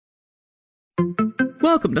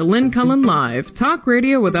Welcome to Lynn Cullen Live, talk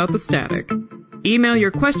radio without the static. Email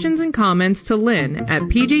your questions and comments to Lynn at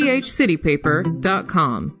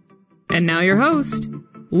pghcitypaper.com. And now your host,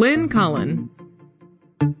 Lynn Cullen.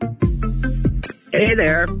 Hey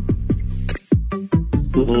there.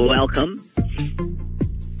 Welcome.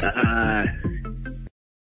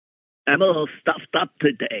 I'm a little stuffed up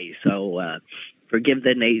today, so forgive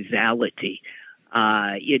the nasality.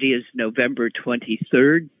 It is November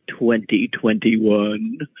 23rd,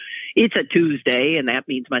 2021. It's a Tuesday, and that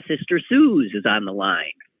means my sister Tues is on the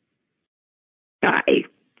line. Hi.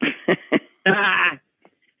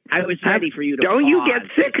 I was ready for you to Don't pause. you get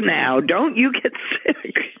sick now. Don't you get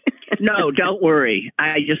sick. No, don't worry.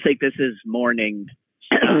 I just think this is morning.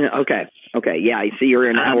 Okay. Yeah, I see you're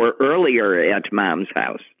an hour earlier at Mom's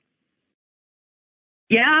house.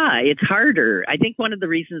 Yeah, it's harder. I think one of the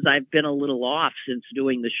reasons I've been a little off since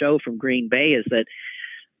doing the show from Green Bay is that,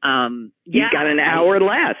 you've got an hour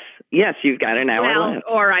less. Yes, you've got an hour less.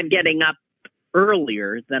 Or I'm getting up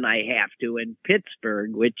earlier than I have to in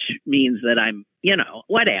Pittsburgh, which means that I'm,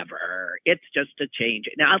 whatever. It's just a change.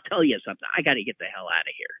 Now, I'll tell you something. I got to get the hell out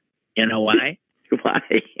of here. You know why? Why?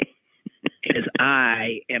 Because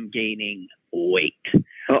I am gaining weight.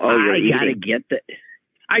 I got to get the...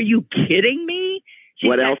 Are you kidding me?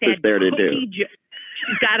 What else is there to do?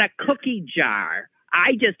 She's got a cookie jar.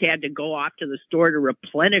 I just had to go off to the store to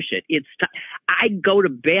replenish it. I go to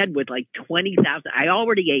bed with like 20,000. I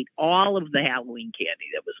already ate all of the Halloween candy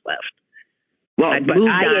that was left. Well,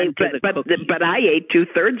 but I ate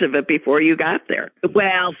 2/3 of it before you got there.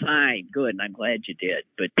 Well, fine, good, and I'm glad you did.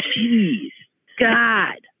 But geez,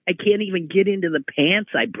 God, I can't even get into the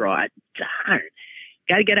pants I brought. Darn,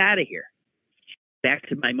 got to get out of here. Back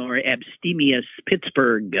to my more abstemious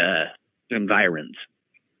Pittsburgh environs.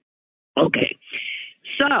 Okay,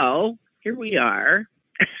 so here we are.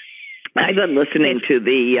 I've been listening to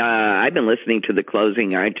the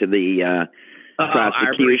closing, to the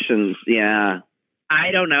prosecutions. Yeah.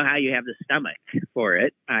 I don't know how you have the stomach for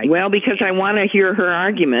it. Well, because I want to hear her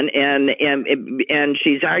argument, and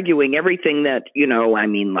she's arguing everything that,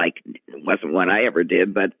 it wasn't what I ever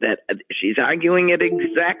did, but that she's arguing it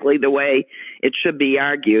exactly the way it should be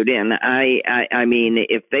argued. And I mean,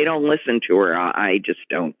 if they don't listen to her, I just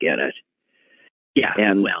don't get it. Yeah,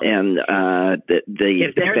 the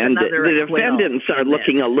defendants are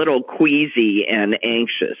looking a little queasy and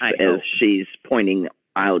anxious as she's pointing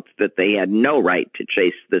out that they had no right to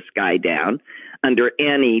chase this guy down under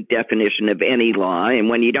any definition of any law. And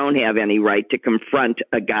when you don't have any right to confront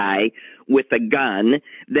a guy with a gun,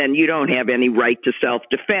 then you don't have any right to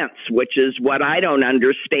self-defense, which is what I don't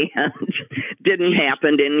understand didn't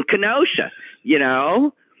happen in Kenosha, Yeah.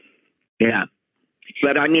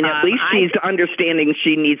 But I mean, at least she's understanding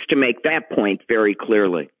she needs to make that point very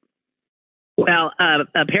clearly. Well,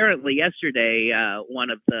 apparently yesterday, one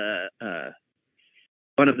of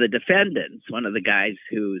the defendants, one of the guys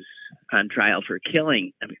who's on trial for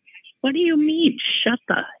killing. I mean, what do you mean? Shut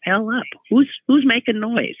the hell up! Who's making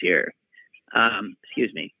noise here?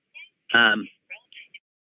 Excuse me.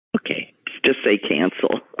 Okay. Just say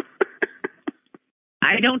cancel.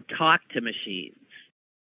 I don't talk to machines.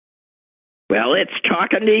 Well, it's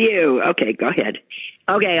talking to you. Okay, go ahead.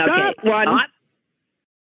 Okay. Stop, one.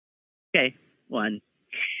 Okay, one.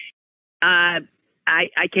 I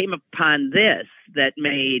came upon this that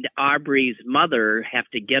made Aubrey's mother have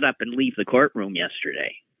to get up and leave the courtroom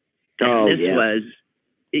yesterday. Was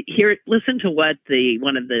here. Listen to what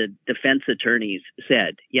one of the defense attorneys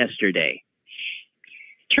said yesterday.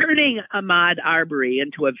 Turning Ahmaud Arbery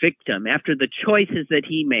into a victim after the choices that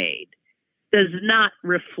he made does not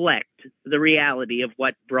reflect the reality of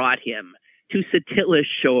what brought him to Satilla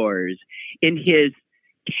Shores in his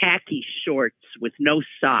khaki shorts with no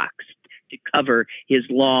socks to cover his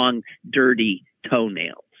long, dirty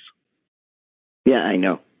toenails. Yeah, I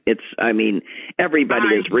know.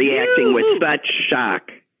 Everybody is reacting with such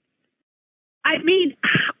shock. I mean,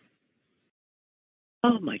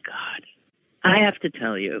 oh my God. I have to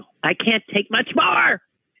tell you, I can't take much more.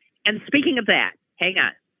 And speaking of that, hang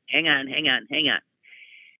on.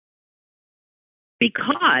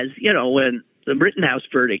 Because, when the Rittenhouse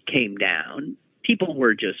verdict came down, people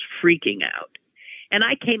were just freaking out. And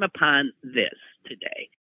I came upon this today,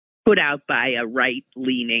 put out by a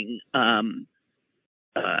right-leaning,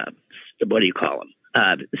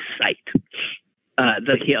 site,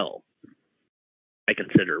 The Hill. I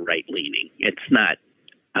consider right-leaning. It's not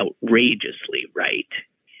outrageously right.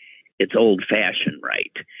 It's old-fashioned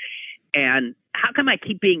right. And how come I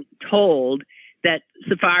keep being told that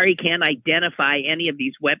Safari can't identify any of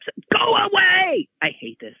these websites? Go away! I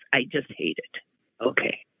hate this. I just hate it.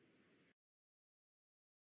 Okay.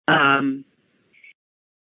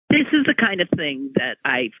 This is the kind of thing that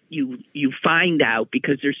you find out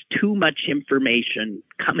because there's too much information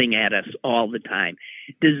coming at us all the time,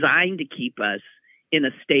 designed to keep us in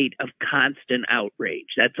a state of constant outrage.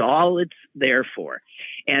 That's all it's there for.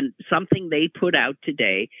 And something they put out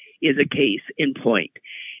today is a case in point.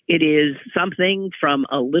 It is something from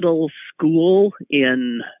a little school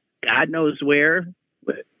in God knows where,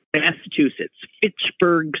 Massachusetts,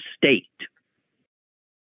 Fitchburg State.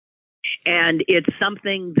 And it's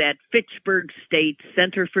something that Fitchburg State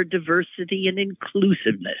Center for Diversity and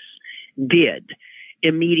Inclusiveness did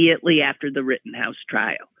immediately after the Rittenhouse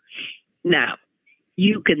trial. Now,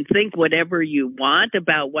 you can think whatever you want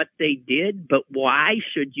about what they did, but why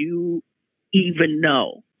should you even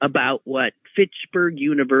know about what Fitchburg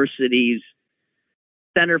University's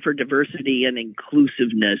Center for Diversity and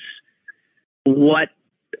Inclusiveness, what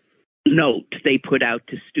note they put out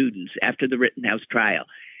to students after the Rittenhouse trial?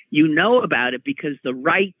 You know about it because the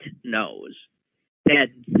right knows that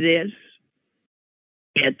this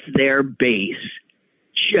gets their base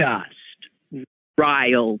just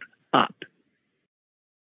riled up.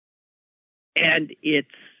 And it's,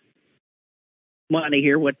 want to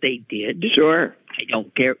hear what they did? Sure. I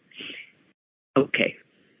don't care. Okay.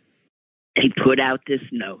 They put out this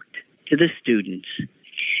note to the students.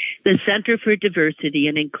 The Center for Diversity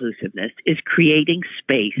and Inclusiveness is creating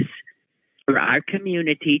space for our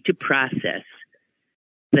community to process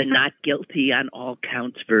the not guilty on all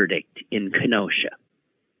counts verdict in Kenosha.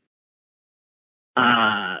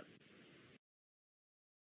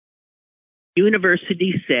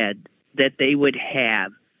 University said that they would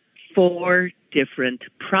have 4 different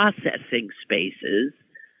processing spaces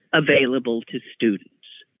available to students.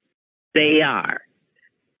 They are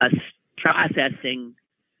a processing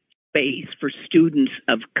space for students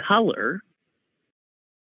of color,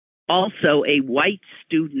 also a white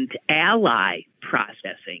student ally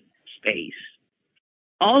processing space,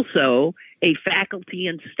 also a faculty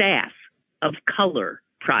and staff of color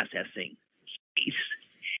processing space,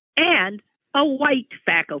 and a white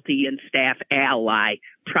faculty and staff ally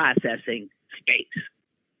processing space.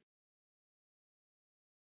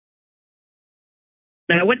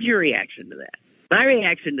 Now, what's your reaction to that? My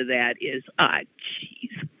reaction to that is,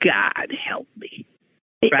 geez, God help me.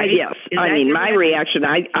 Right? Yes. I mean, my reaction,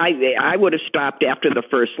 I would have stopped after the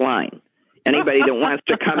first line. Anybody that wants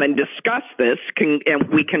to come and discuss this, and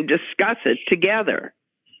we can discuss it together.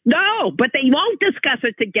 No, but they won't discuss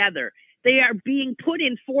it together. They are being put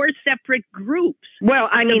in 4 separate groups. Well,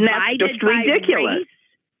 I mean, that's just ridiculous.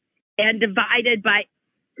 And divided by,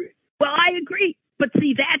 well, I agree. But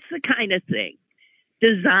see, that's the kind of thing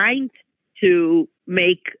designed to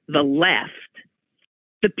make the left,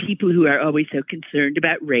 the people who are always so concerned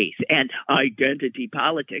about race and identity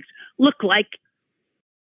politics, look like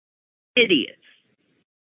idiots.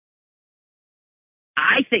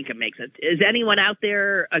 I think it makes sense. Does anyone out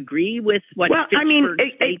there agree with what? Well, I mean,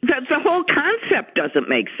 the whole concept doesn't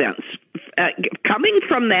make sense. Coming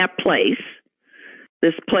from that place,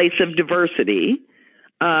 this place of diversity.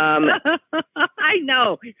 I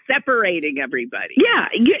know, separating everybody. Yeah,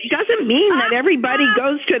 it doesn't mean that everybody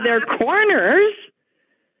goes to their corners.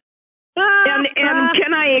 And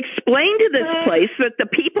can I explain to this place that the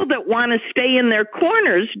people that want to stay in their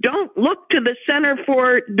corners don't look to the Center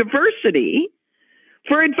for Diversity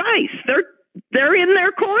for advice? They're in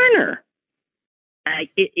their corner.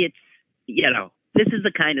 It's, this is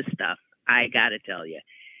the kind of stuff, I got to tell you,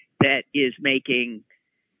 that is making...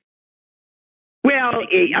 Well,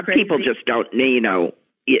 people just don't,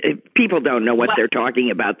 people don't know what they're talking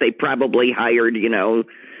about. They probably hired,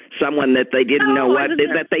 someone that they didn't know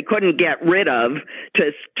that they couldn't get rid of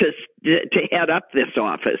to head up this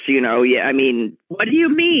office. Yeah, I mean, what do you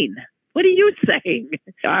mean? What are you saying?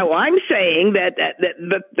 Oh, I'm saying that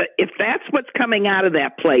if that's what's coming out of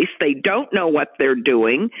that place, they don't know what they're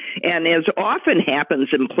doing. And as often happens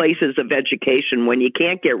in places of education, when you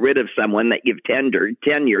can't get rid of someone that you've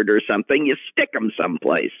tenured or something, you stick them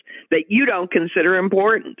someplace that you don't consider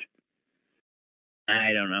important.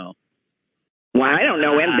 I don't know. Well, I don't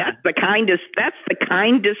know, and that's the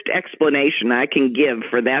kindest explanation I can give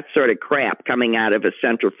for that sort of crap coming out of a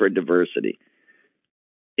Center for Diversity.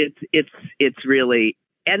 It's really,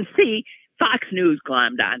 and see, Fox News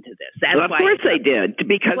glommed onto this. That's well, of course they did,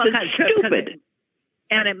 because it's stupid.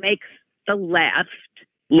 And it makes the left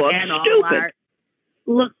look stupid.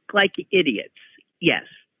 Look like idiots. Yes.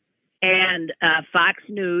 And Fox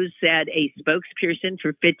News said a spokesperson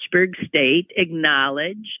for Fitchburg State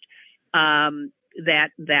acknowledged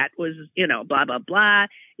that was, blah, blah, blah,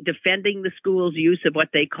 defending the school's use of what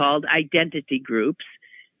they called identity groups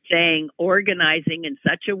saying organizing in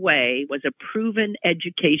such a way was a proven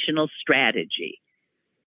educational strategy.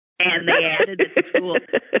 And they added the school.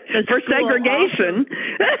 For segregation.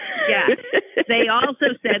 Yes. They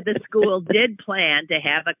also said the school did plan to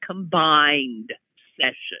have a combined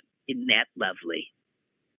session. Isn't that lovely?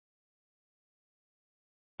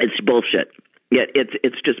 It's bullshit. Yeah,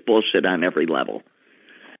 it's just bullshit on every level.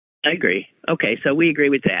 I agree. Okay, so we agree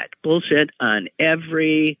with that. Bullshit on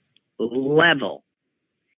every level.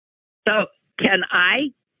 So can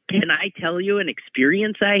I tell you an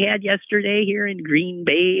experience I had yesterday here in Green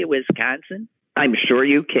Bay, Wisconsin? I'm sure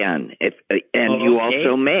you can. You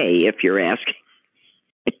also may if you're asking.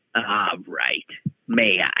 Right.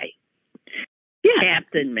 May I? Yeah.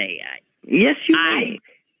 Captain, may I? Yes, you may.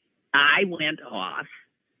 I went off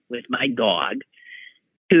with my dog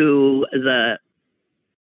to the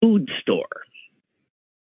food store.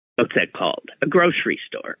 What's that called? A grocery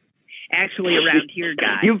store. Actually, around here,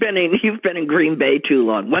 guys. You've been in Green Bay too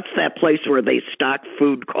long. What's that place where they stock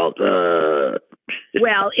food called? Well,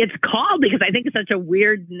 it's called because I think it's such a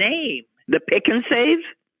weird name. The Pick and Save?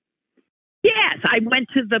 Yes, I went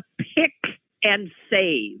to the Pick and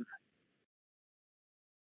Save.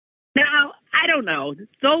 Now, I don't know.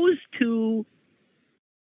 Those two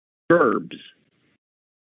verbs.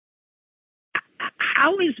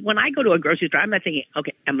 When I go to a grocery store, I'm not thinking,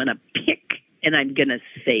 okay, I'm going to pick and I'm going to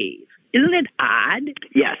save. Isn't it odd?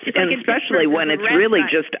 Yes, and especially when it's really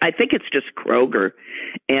I think it's just Kroger.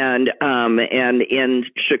 And in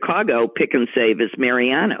Chicago, Pick and Save is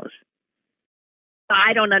Mariano's.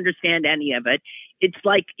 I don't understand any of it. It's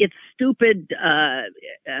like, it's stupid,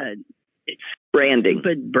 it's branding.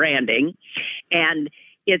 Stupid branding. And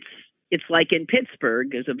it's like in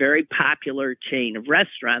Pittsburgh, there's a very popular chain of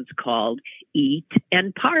restaurants called Eat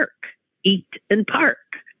and Park. Eat and Park.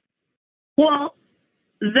 Well,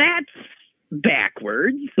 that's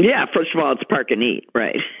backwards. Yeah, first of all, it's Park and Eat,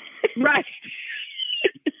 right? Right.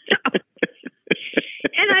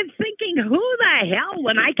 And I'm thinking, who the hell?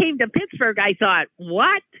 When I came to Pittsburgh, I thought,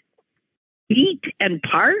 what? Eat and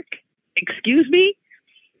Park? Excuse me?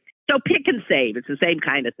 So Pick and Save, it's the same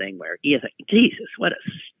kind of thing where you think, Jesus, what a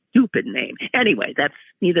stupid name. Anyway, that's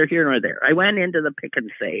neither here nor there. I went into the Pick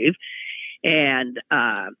and Save, and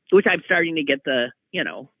which I'm starting to get the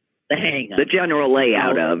hang of. The general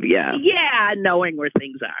layout of, yeah. Yeah, knowing where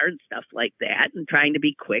things are and stuff like that, and trying to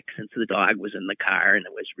be quick since the dog was in the car and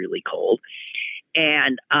it was really cold.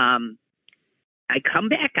 And I come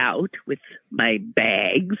back out with my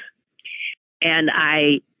bags, and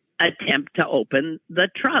I attempt to open the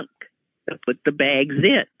trunk to put the bags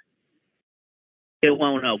in. It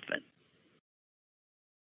won't open.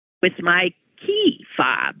 With my key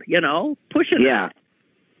fob, pushing it.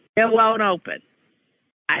 It won't open.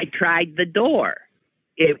 I tried the door.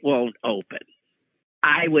 It won't open.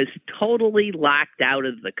 I was totally locked out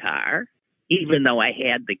of the car, even though I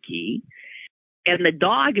had the key. And the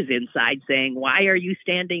dog is inside saying, "Why are you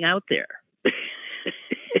standing out there?"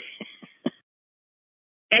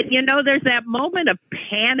 And, there's that moment of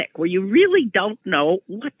panic where you really don't know,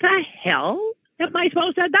 what the hell am I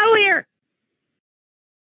supposed to do here?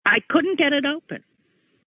 I couldn't get it open.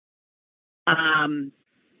 I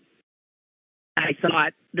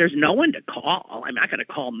thought, there's no one to call. I'm not going to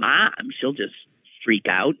call Mom. She'll just freak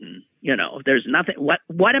out. And, there's nothing.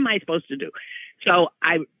 What am I supposed to do? So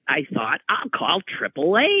I thought, I'll call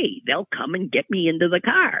AAA. They'll come and get me into the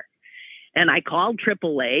car. And I called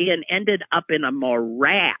AAA and ended up in a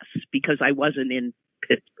morass because I wasn't in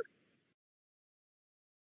Pittsburgh.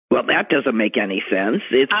 Well, that doesn't make any sense.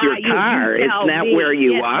 It's your car. It's not where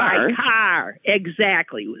you are. My car.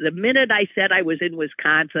 Exactly. The minute I said I was in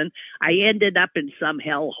Wisconsin, I ended up in some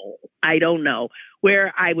hellhole. I don't know,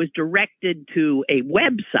 where I was directed to a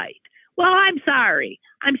website. Well, I'm sorry.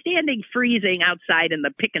 I'm standing freezing outside in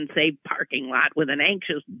the Pick and Save parking lot with an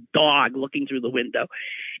anxious dog looking through the window.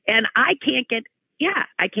 And I can't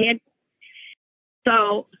I can't.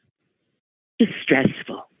 So it's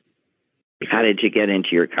stressful. How did you get into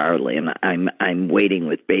your car, Lynn? I'm waiting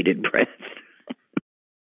with bated breath.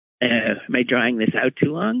 Am I drawing this out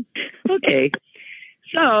too long? Okay.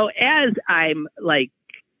 So as I'm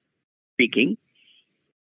speaking,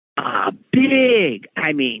 big,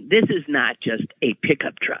 this is not just a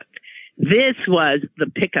pickup truck. This was the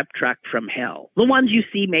pickup truck from hell. The ones you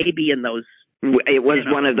see maybe in those. It was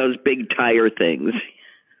one of those big tire things.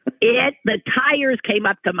 The tires came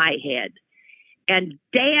up to my head. And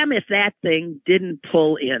damn if that thing didn't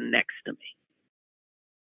pull in next to me.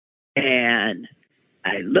 And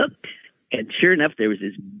I looked, and sure enough, there was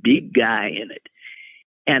this big guy in it.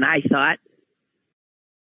 And I thought,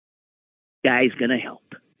 guy's going to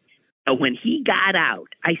help. So when he got out,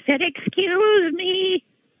 I said, "Excuse me,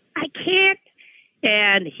 I can't."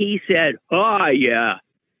 And he said, "Oh, yeah.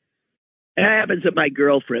 It happens at my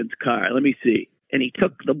girlfriend's car. Let me see." And he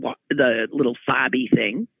took the little fobby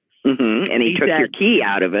thing. Mm-hmm. And he took your key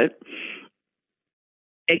out of it.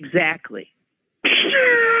 Exactly.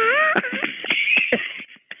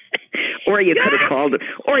 Or you could have called.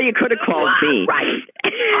 Or you could have called me. Right.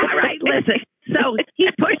 All right. Listen. So he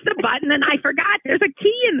pushed the button, and I forgot there's a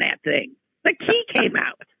key in that thing. The key came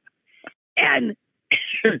out, and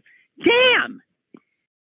damn.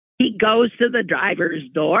 He goes to the driver's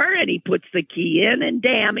door and he puts the key in, and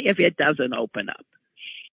damn if it doesn't open up.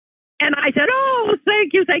 And I said, "Oh,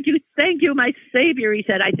 thank you, my savior." He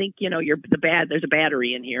said, "I think there's a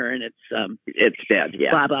battery in here, and it's dead.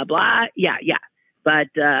 Yeah, blah blah blah. Yeah, but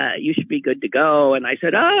you should be good to go." And I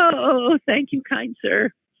said, "Oh, thank you, kind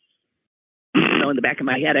sir." So in the back of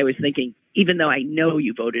my head, I was thinking, even though I know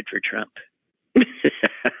you voted for Trump.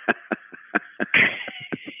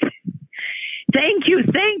 Thank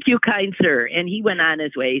you, kind sir. And he went on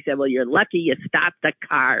his way. He said, "Well, you're lucky you stopped the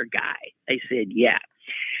car, guy." I said, "Yeah."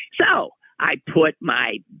 So I put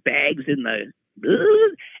my bags in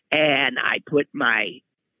and I put myself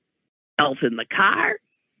in the car,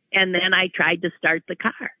 and then I tried to start the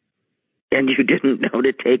car. And you didn't know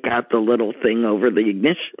to take out the little thing over the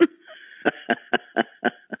ignition?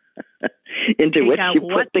 Into which you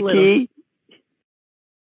put the key?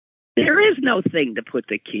 There is no thing to put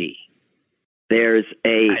the key. There's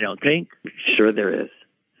I don't think. Sure there is.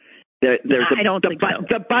 I don't think so.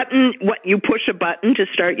 The button, you push a button to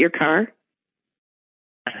start your car?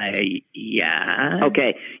 Yeah.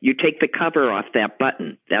 Okay, you take the cover off that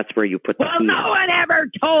button. That's where you put the key. Well, no one ever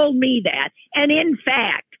told me that. And in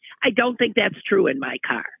fact, I don't think that's true in my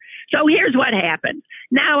car. So here's what happened.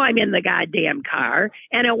 Now I'm in the goddamn car,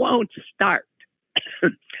 and it won't start.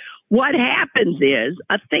 What happens is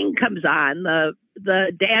a thing comes on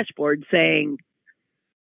the dashboard saying,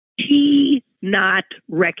 "Key not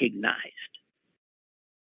recognized."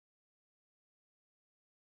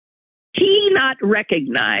 Key not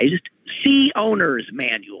recognized. See owner's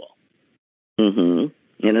manual. Mm-hmm.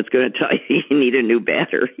 And it's going to tell you need a new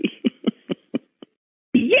battery.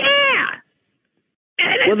 Yeah.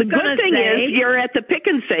 Well, the good thing is you're at the pick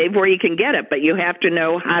and save where you can get it, but you have to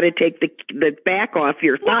know how to take the back off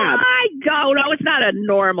your fob. Well, I don't know. It's not a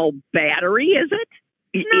normal battery, is it?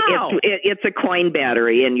 No. It's a coin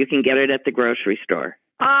battery, and you can get it at the grocery store.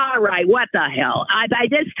 All right. What the hell? By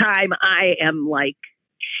this time, I am like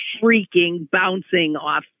shrieking, bouncing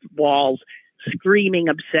off walls, screaming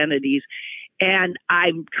obscenities, and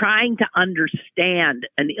I'm trying to understand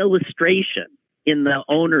an illustration in the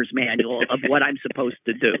owner's manual of what I'm supposed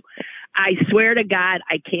to do. I swear to God,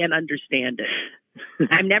 I can't understand it.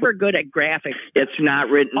 I'm never good at graphics. It's not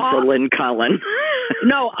written for Lynn Cullen.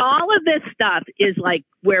 No, all of this stuff is like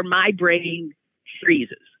where my brain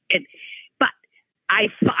freezes. But I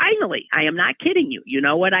am not kidding you. You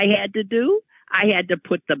know what I had to do? I had to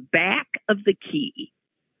put the back of the key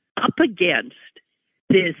up against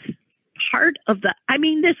this part of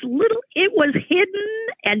it was hidden,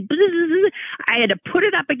 and I had to put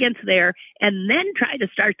it up against there and then try to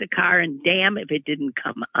start the car, and damn if it didn't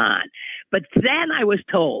come on. But then I was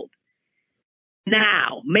told,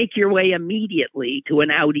 now make your way immediately to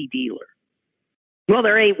an Audi dealer. Well,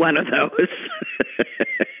 there ain't one of those.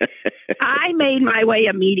 I made my way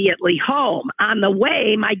immediately home. On the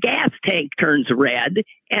way, my gas tank turns red,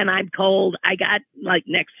 and I'm told I got like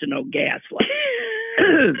next to no gas left.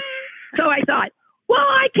 So I thought, well,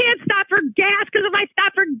 I can't stop for gas, because if I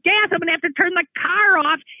stop for gas, I'm going to have to turn the car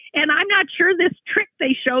off, and I'm not sure this trick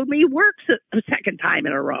they showed me works a second time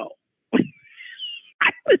in a row.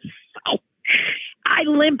 I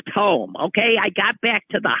limped home, okay? I got back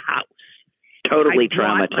to the house. Totally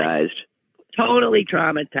traumatized. Totally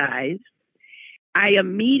traumatized. I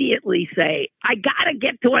immediately say, I got to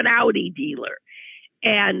get to an Audi dealer.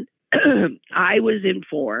 And I was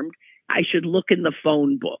informed I should look in the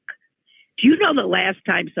phone book. Do you know the last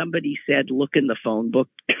time somebody said, look in the phone book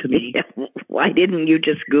to me? Why didn't you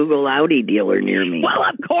just Google Audi dealer near me? Well,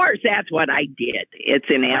 of course, that's what I did. It's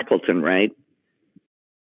in Appleton, right?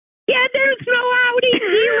 Yeah, there's no Audi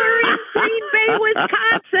dealer in Green Bay,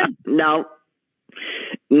 Wisconsin. No.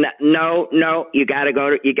 You got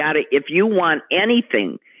to, if you want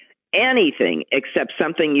anything except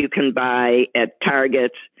something you can buy at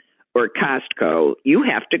Target or Costco, you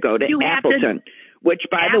have to go to Appleton. Which,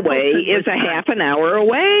 by the way, is a half an hour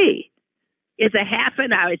away. It's a half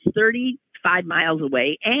an hour. It's 35 miles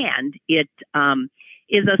away, and it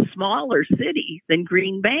is a smaller city than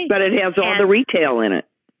Green Bay. But it has all the retail in it.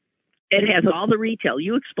 It has all the retail.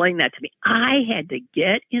 You explain that to me. I had to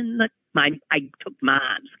get in I took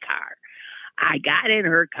Mom's car. I got in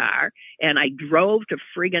her car and I drove to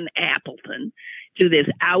friggin' Appleton to this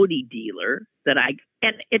Audi dealer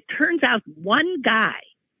and it turns out one guy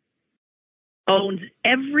owns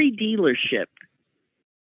every dealership,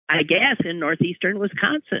 I guess, in northeastern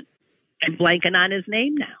Wisconsin. I'm blanking on his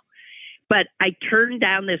name now. But I turned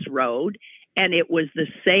down this road and it was the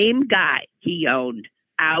same guy. He owned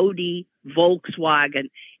Audi, Volkswagen,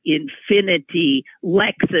 Infiniti,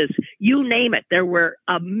 Lexus, you name it. There were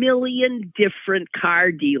a million different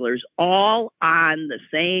car dealers all on the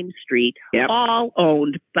same street, all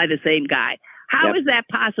owned by the same guy. How is that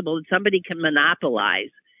possible that somebody can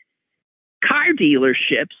monopolize car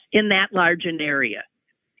dealerships in that large an area?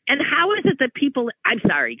 And how is it that people, I'm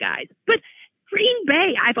sorry, guys, but Green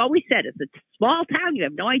Bay, I've always said, it's a small town. You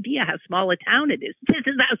have no idea how small a town it is. This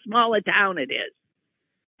is how small a town it is.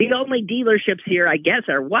 The only dealerships here, I guess,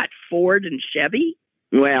 are what? Ford and Chevy?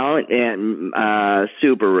 Well, and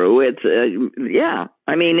Subaru. It's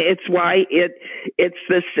I mean, it's why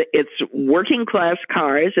it's working class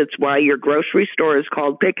cars. It's why your grocery store is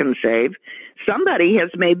called Pick and Save. Somebody has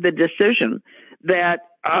made the decision that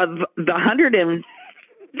of the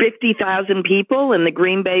 150,000 people in the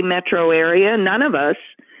Green Bay metro area, none of us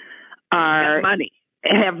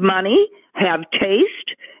have money, have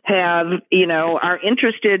taste, are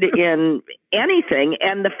interested in anything.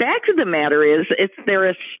 And the fact of the matter is, they're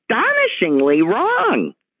astonishingly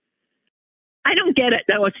wrong. I don't get it.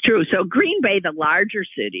 No, it's true. So Green Bay, the larger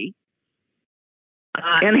city,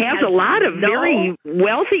 and has a lot of very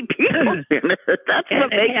wealthy people in it. That's what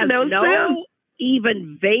makes no sense.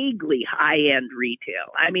 Even vaguely high-end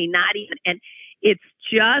retail. I mean, not even, and it's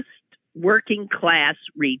just working class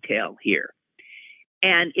retail here.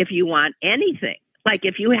 And if you want anything, like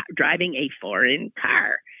if you are driving a foreign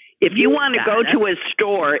car, if you want to go to a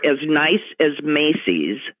store as nice as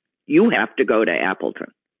Macy's, you have to go to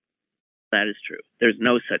Appleton. That is true. There's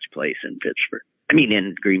no such place in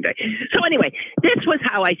in Green Bay. So anyway, this was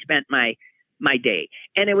how I spent my day.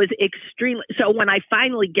 And it was extremely, so when I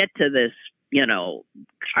finally get to this,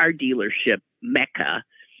 car dealership mecca,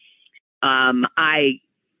 I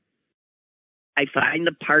find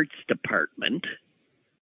the parts department.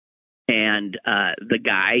 And the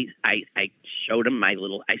guy, I showed him I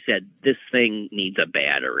said, this thing needs a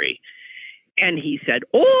battery. And he said,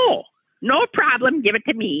 oh, no problem, give it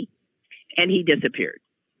to me. And he disappeared.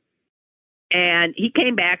 And he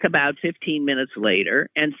came back about 15 minutes later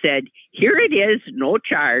and said, here it is, no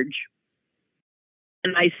charge.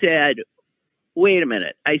 And I said, wait a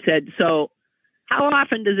minute. I said, so how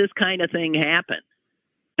often does this kind of thing happen?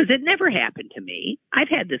 Because it never happened to me. I've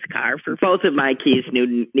had this car for... Both of my keys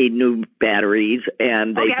need new batteries,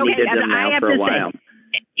 and they've needed them now for a while.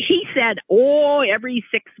 He said, every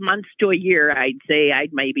 6 months to a year,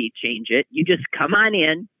 I'd maybe change it. You just come on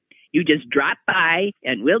in, you just drop by,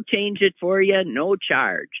 and we'll change it for you, no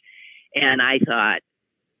charge. And I thought,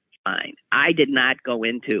 fine. I did not go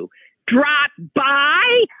into... drop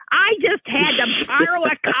by. I just had to borrow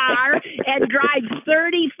a car and drive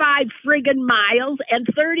 35 friggin' miles and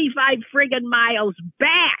 35 friggin' miles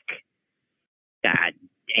back. God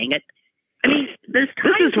dang it. I mean, this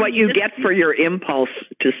is what you get for your impulse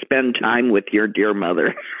to spend time with your dear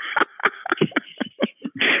mother.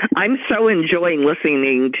 I'm so enjoying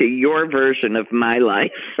listening to your version of my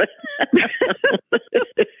life.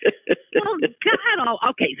 Well, God,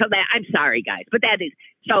 okay, so I'm sorry, guys, but that's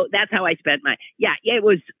how I spent it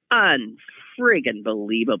was unfriggin'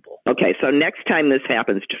 believable. Okay, so next time this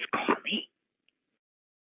happens, just call me.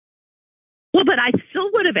 Well, but I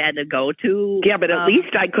still would have had to go to... Yeah, but at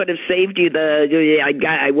least I could have saved you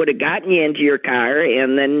I would have gotten you into your car,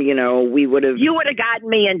 and then, we would have... You would have gotten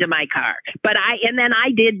me into my car. But then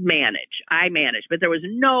I did manage. I managed, but there was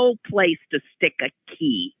no place to stick a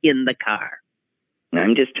key in the car.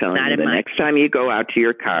 I'm just telling you, the next time you go out to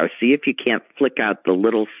your car, see if you can't flick out the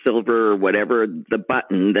little silver or whatever, the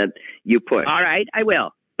button that you push. All right, I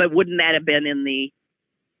will. But wouldn't that have been in the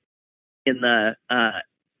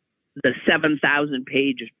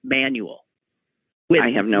 7,000-page manual?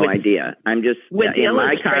 I have no idea. I'm just, in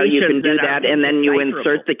my car, you can do that, and then you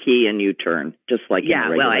insert the key and you turn, just like in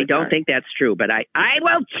a regular car. I don't think that's true, but I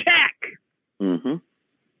will check. Mm-hmm.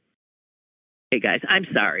 Hey, guys, I'm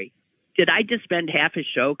sorry. Did I just spend half a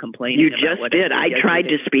show complaining? You just did. I tried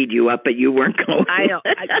to speed you up, but you weren't going. I know.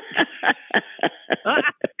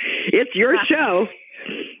 It's your show.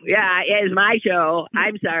 Yeah, it's my show.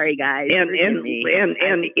 I'm sorry, guys. And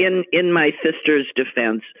in my sister's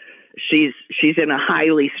defense, she's in a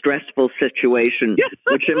highly stressful situation,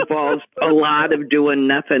 which involves a lot of doing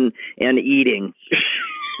nothing and eating.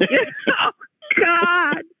 Oh,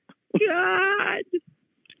 God.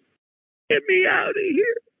 Get me out of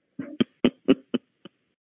here.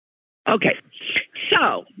 Okay.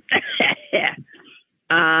 So,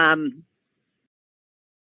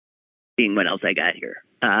 seeing what else I got here.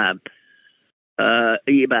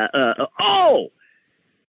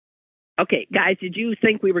 Okay, guys, did you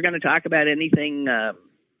think we were going to talk about anything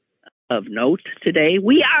of note today?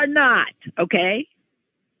 We are not, okay?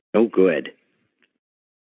 Oh, good.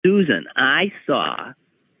 Susan, I saw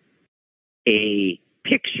a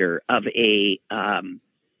picture of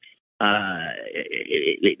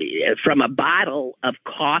from a bottle of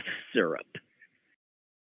cough syrup,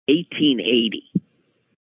 1880.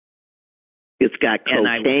 It's got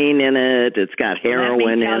cocaine in it. It's got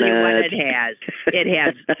heroin in it. Let me tell you what it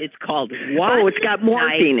has. It's called what? Oh, it's got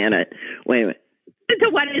morphine in it. Wait a minute. Listen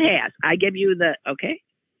to what it has. I give you the, okay?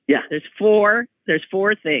 Yeah. There's four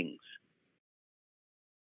things.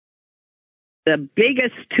 The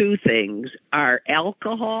biggest two things are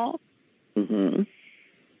alcohol and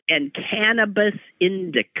cannabis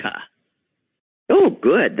indica. Oh,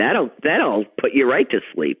 good. That'll put you right to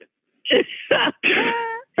sleep. So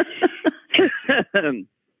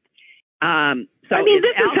I mean,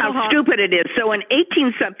 this is how stupid it is. So in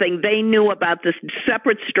 18-something, they knew about the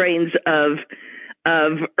separate strains of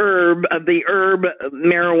the herb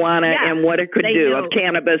marijuana and what it could do, of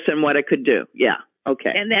cannabis and what it could do. Yeah.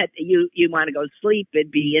 Okay. And that you want to go sleep,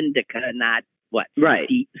 it'd be indica, not what? Right.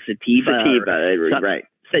 Sativa. Right.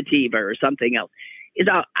 Sativa or something else. Is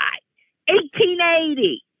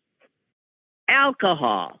 1880.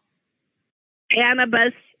 Alcohol.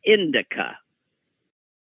 Cannabis indica.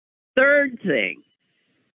 Third thing,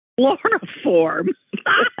 chloroform.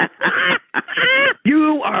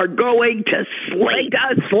 You are going to sleep.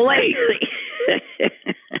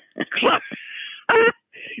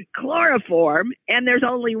 Chloroform, and there's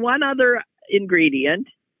only one other ingredient,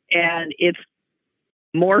 and it's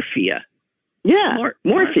morphia. Yeah,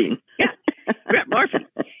 morphine. Yeah, morphine.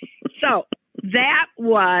 So that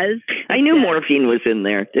was... I knew morphine was in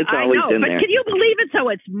there. It's always in there. But can you believe it? So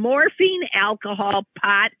it's morphine, alcohol,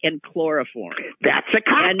 pot, and chloroform. That's a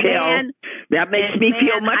cocktail. That makes me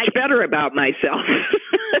feel much better about myself.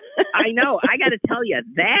 I know. I got to tell you,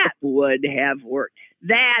 that would have worked.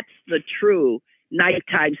 That's the true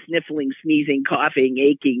nighttime sniffling, sneezing, coughing,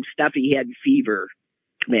 aching, stuffy head fever.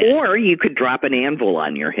 Man. Or you could drop an anvil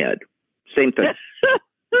on your head. Same thing.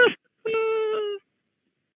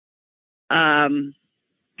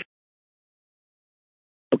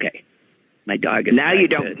 Okay. My dog is... Now you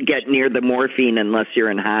don't get near the morphine unless you're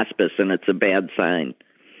in hospice, and it's a bad sign.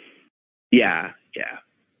 Yeah.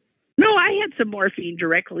 No, I had some morphine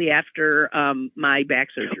directly after my back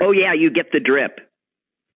surgery. Oh, yeah, you get the drip.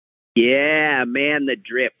 Yeah, man, the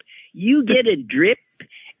drip. You get a drip,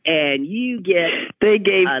 and you get... They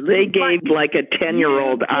gave like a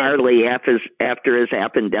 10-year-old Arlie after his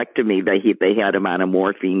appendectomy. They had him on a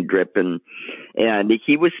morphine drip, and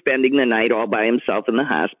he was spending the night all by himself in the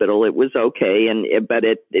hospital. It was okay, but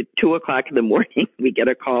at 2:00 in the morning, we get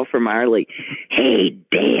a call from Arlie. Hey,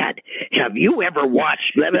 Dad, have you ever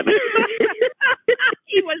watched...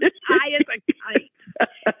 He was high as a kite.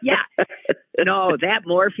 Yeah. No, that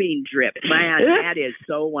morphine drip, man, that is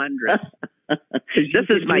so wonderful. This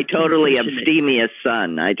is my totally abstemious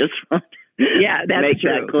son. I just want to make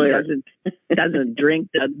true. that clear. Doesn't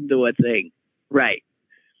drink, doesn't do a thing. Right.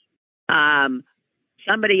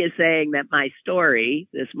 Somebody is saying that my story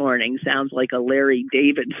this morning sounds like a Larry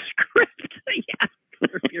David script. Yeah,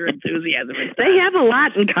 for your enthusiasm. They have a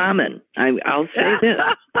lot in common. I'll say this.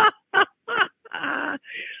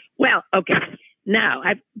 Well, okay. Now,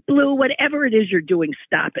 Blue, whatever it is you're doing,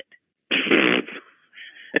 stop it.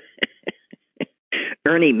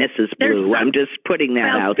 Ernie misses Blue. I'm just putting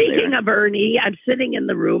that out there. Speaking of Ernie, I'm sitting in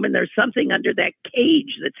the room, and there's something under that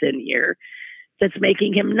cage that's in here that's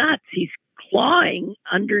making him nuts. He's clawing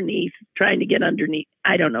underneath, trying to get underneath.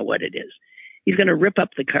 I don't know what it is. He's going to rip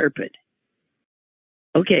up the carpet.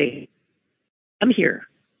 Okay. I'm here.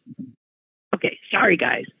 Okay. Sorry,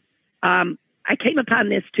 guys. I came upon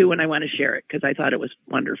this, too, and I want to share it because I thought it was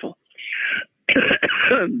wonderful.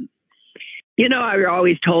 You know, I was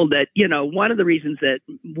always told that, one of the reasons that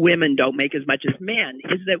women don't make as much as men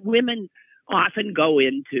is that women often go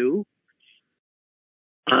into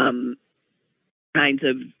kinds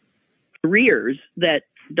of careers that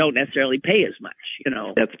don't necessarily pay as much,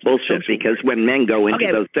 That's bullshit because when men go into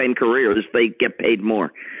those same careers, they get paid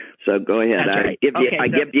more. So go ahead. That's right. I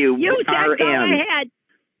give you you said go RM. ahead.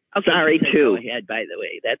 Okay, sorry, 2. Go ahead, by the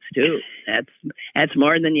way. That's 2. That's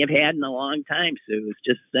more than you've had in a long time, Sue.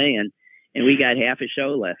 Just saying. And we got half a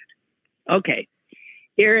show left. Okay.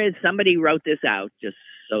 Here is, somebody wrote this out just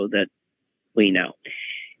so that we know.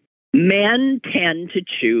 Men tend to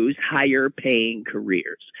choose higher paying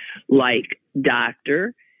careers like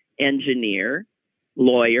doctor, engineer,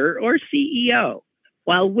 lawyer, or CEO,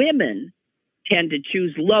 while women tend to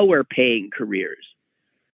choose lower paying careers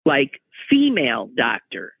like female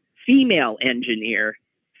doctor, female engineer,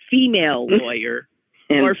 female lawyer,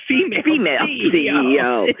 or female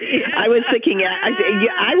CEO. I was thinking,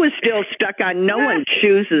 I was still stuck on no one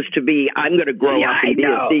chooses to be, I'm going to grow up and be a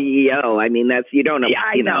CEO. I mean, that's, you don't know. Yeah,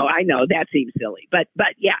 I know. That seems silly. But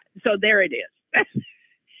yeah, so there it is.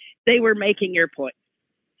 They were making your point.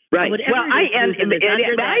 Right. Well, I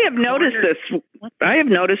have noticed this. I have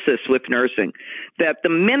noticed this with nursing, that the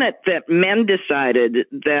minute that men decided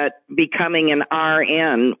that becoming an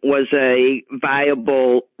RN was a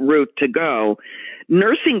viable route to go,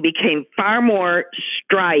 nursing became far more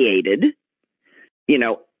striated.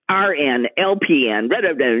 RN, LPN,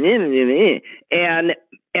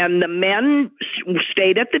 and the men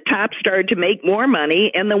stayed at the top, started to make more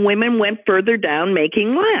money, and the women went further down,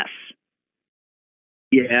 making less.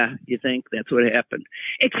 Yeah, you think that's what happened?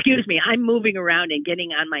 Excuse me, I'm moving around and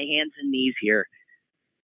getting on my hands and knees here.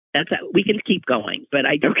 We can keep going, but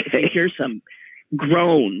I do hear some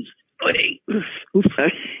groans.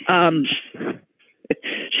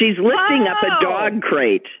 She's lifting up a dog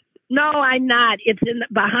crate. No, I'm not. It's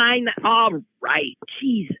behind. All right,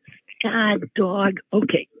 Jesus, God, dog.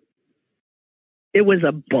 Okay, it was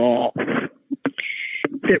a ball.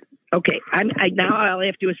 Okay, now all I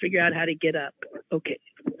have to do is figure out how to get up. Okay.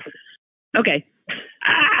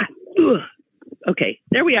 Okay,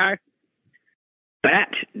 there we are.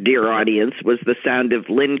 That, dear audience, was the sound of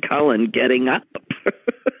Lynn Cullen getting up.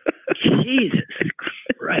 Jesus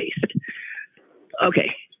Christ.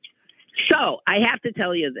 Okay, so I have to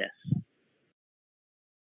tell you this.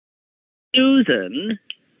 Susan,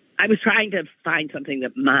 I was trying to find something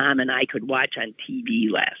that Mom and I could watch on TV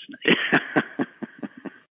last night.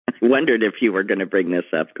 Wondered if you were going to bring this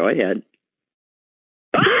up. Go ahead.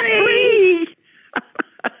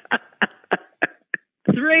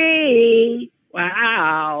 3.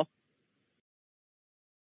 Wow.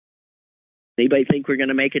 Anybody think we're going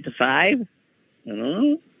to make it to 5? I don't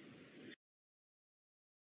know.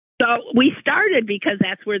 So we started because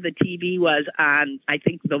that's where the TV was on, I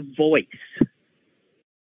think, The Voice.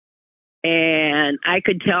 And I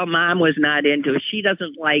could tell Mom was not into it. She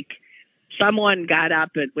doesn't like... Someone got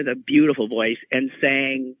up with a beautiful voice and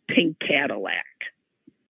sang Pink Cadillac.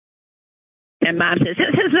 And Mom says, this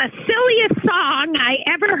is the silliest song I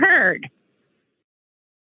ever heard.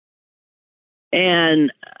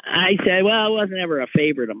 And I said, well, it wasn't ever a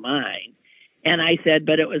favorite of mine. And I said,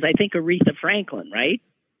 but it was, I think, Aretha Franklin, right?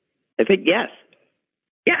 I think, yes.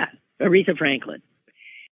 Yeah, Aretha Franklin.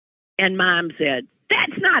 And Mom said,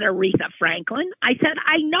 that's not Aretha Franklin. I said,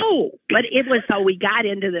 I know, but it was so we got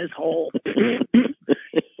into this whole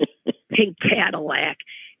Pink Cadillac.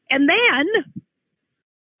 And then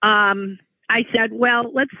I said, well,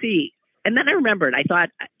 let's see. And then I remembered, I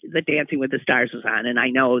thought the Dancing with the Stars was on, and I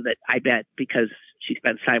know that I bet because she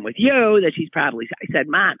spends time with you that she's probably, I said,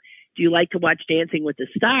 Mom, do you like to watch Dancing with the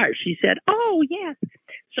Stars? She said, oh, yes.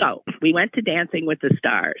 So we went to Dancing with the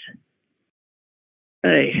Stars.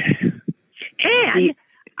 And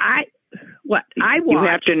I watched. You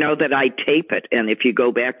have to know that I tape it, and if you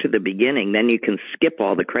go back to the beginning, then you can skip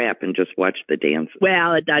all the crap and just watch the dance.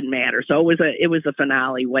 Well, it doesn't matter. So it was a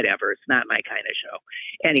finale, whatever. It's not my kind of show.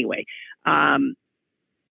 Anyway,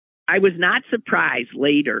 I was not surprised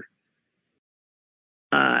later,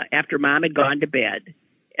 after Mom had gone to bed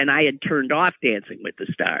and I had turned off Dancing with the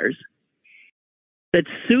Stars, that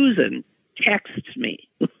Susan texts me.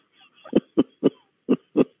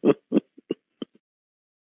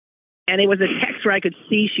 And it was a text where I could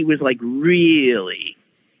see she was like, really?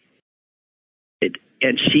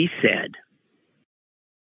 And she said,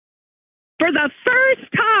 for the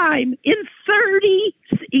first time in 30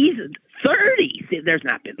 seasons, 30, there's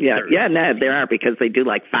not been 30. Yeah, no, there are, because they do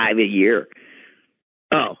like 5 a year.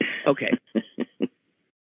 Oh, okay.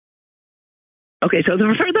 Okay, so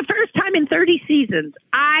for the first time in 30 seasons,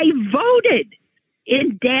 I voted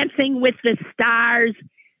in Dancing with the Stars,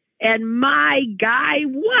 and my guy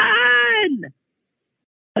won.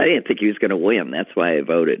 I didn't think he was going to win. That's why I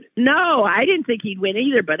voted. No, I didn't think he'd win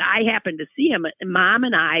either, but I happened to see him. Mom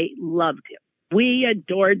and I loved him. We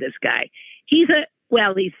adored this guy. He's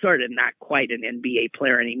sort of not quite an NBA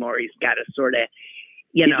player anymore. He's got a sort of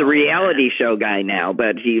He's a reality show guy now,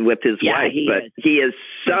 but with his wife. He is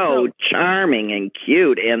so charming and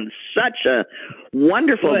cute and such a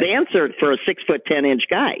wonderful dancer for a 6'10"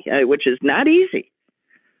 guy, which is not easy.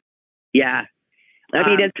 Yeah. I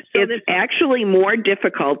mean, it's actually more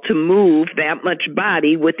difficult to move that much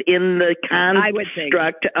body within the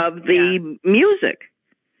construct of the music.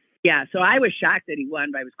 Yeah, so I was shocked that he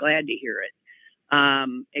won, but I was glad to hear it.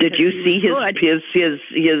 Did you see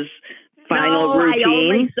his final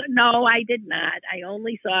routine? No, I did not. I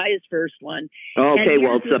only saw his first one. Okay,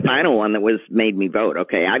 well, it's the final one that made me vote.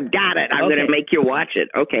 Okay, I've got it. I'm going to make you watch it.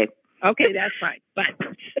 Okay. Okay, that's fine. But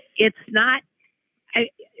it's not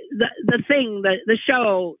the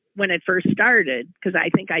show when it first started, because I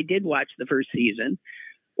think I did watch the first season,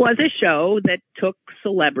 was a show that took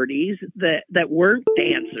celebrities that weren't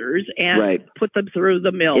dancers and put them through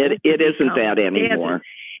the mill. It isn't that anymore. Dancers.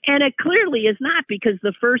 And it clearly is not, because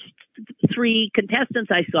the first 3 contestants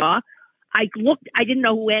I saw, I didn't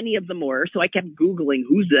know who any of them were, so I kept Googling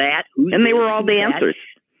who's that, and they were all dancers.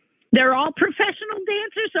 They're all professional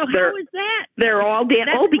dancers, so how is that? They're all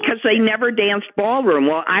because they never danced ballroom.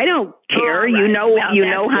 Well, I don't care. You know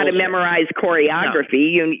how to memorize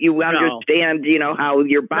choreography. No. You understand, how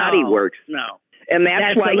your body works. No. And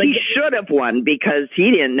that's why he should have won, because he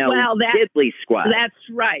didn't know diddly squat. That's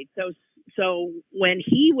right. So when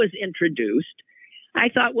he was introduced, I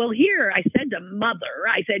thought, well, I said to Mother,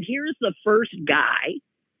 here's the first guy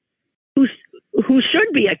who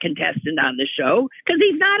should be a contestant on the show, because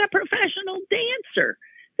he's not a professional dancer.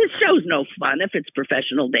 This show's no fun if it's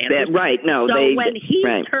professional dancers. When he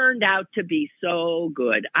turned out to be so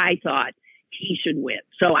good, I thought he should win.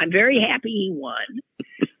 So I'm very happy he won,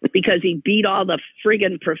 because he beat all the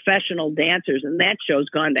friggin' professional dancers, and that show's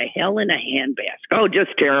gone to hell in a handbasket. Oh,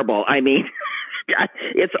 just terrible. I mean,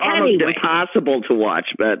 it's almost impossible to watch,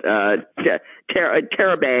 but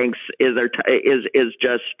Tara Banks is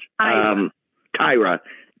just Tyra.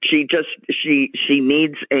 She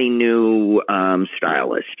needs a new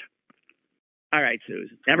stylist. All right,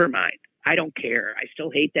 Susan, never mind. I don't care. I still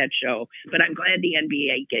hate that show, but I'm glad the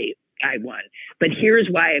NBA guy won. But here's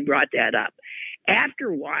why I brought that up.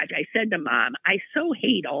 After watch, I said to Mom, I so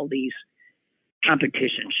hate all these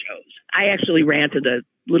competition shows. I actually ranted a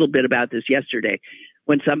little bit about this yesterday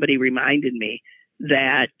when somebody reminded me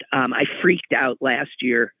that I freaked out last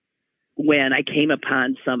year when I came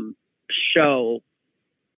upon some show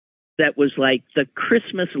that was like the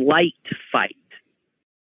Christmas light fight.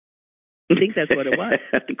 I think that's what it was.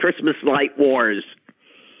 The Christmas light wars.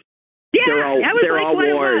 Yeah, they're all wars.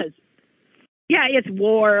 It was. Yeah, it's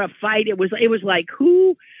war, a fight. It was like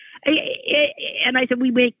who? And I said,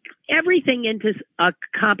 we make everything into a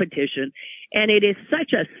competition, and it is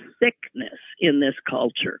such a sickness in this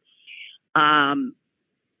culture. And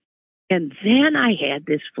then I had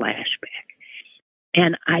this flashback,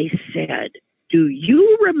 and I said, do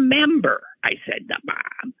you remember, I said to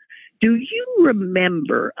Mom, do you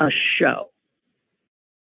remember a show?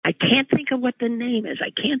 I can't think of what the name is.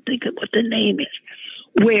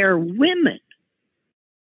 Where women,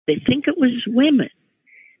 they think it was women,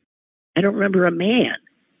 I don't remember a man,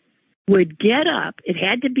 would get up. It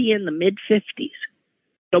had to be in the mid-50s.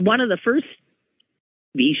 So one of the first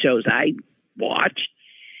TV shows I watched,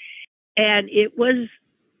 and it was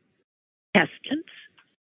contestants,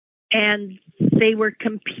 and they were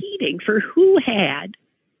competing for who had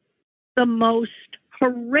the most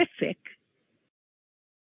horrific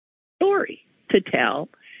story to tell,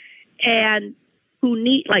 and who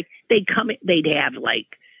they'd have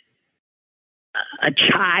like a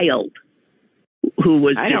child who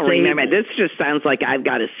was I don't remember. This just sounds like I've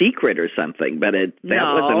Got a Secret or something, but that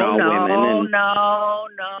wasn't all women. No.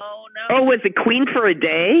 Oh, was it Queen for a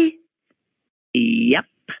Day? Yep.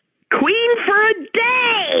 Queen for a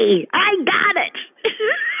Day! I got it!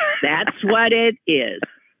 That's what it is.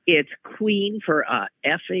 It's Queen for a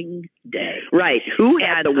effing day. Right. Who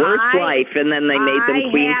had the worst life, and then they made them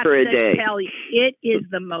Queen for a Day. I have to tell you, it is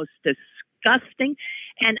the most disgusting.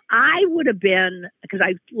 And I would have been, because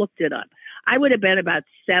I looked it up, I would have been about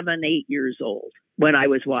 7, 8 years old when I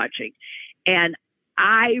was watching. And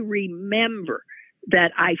I remember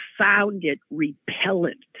that I found it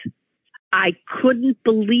repellent. I couldn't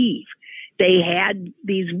believe they had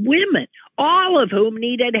these women, all of whom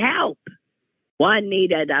needed help. One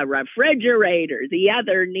needed a refrigerator. The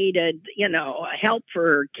other needed, help for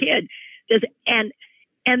her kid. And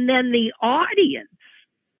then the audience,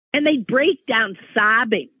 and they break down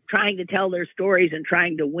sobbing, trying to tell their stories and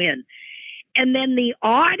trying to win. And then the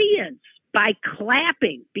audience, by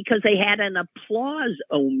clapping, because they had an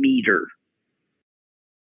applause-o-meter.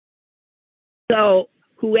 So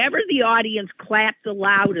whoever the audience clapped the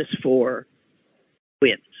loudest for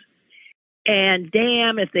wins. And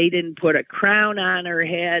damn if they didn't put a crown on her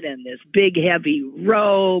head and this big heavy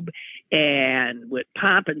robe and with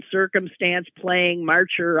pomp and circumstance playing,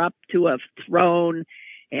 march her up to a throne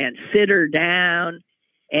and sit her down.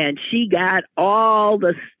 And she got all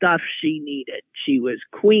the stuff she needed. She was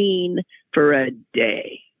queen for a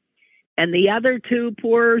day. And the other two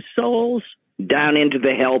poor souls, down into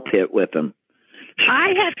the hell pit with them.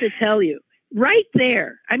 I have to tell you, right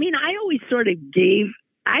there, I mean, I always sort of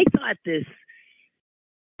I thought this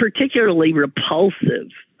particularly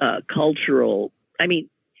repulsive cultural, I mean,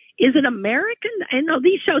 is it American? I know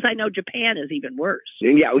these shows, I know Japan is even worse.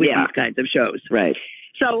 Yeah, with these kinds of shows. Right.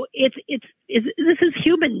 So this is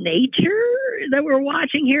human nature that we're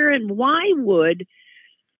watching here. And why would,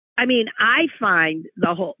 I mean, I find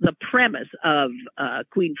the premise of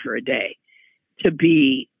Queen for a Day to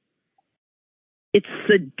be, it's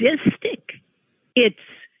sadistic. It's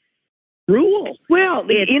cruel. Well, I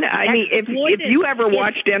mean, if you ever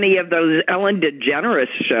watched any of those Ellen DeGeneres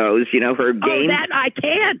shows, her game. Oh, that I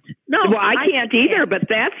can't. No, well, I can't either. But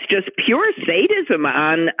that's just pure sadism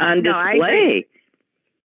on display.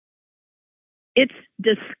 It's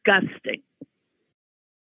disgusting.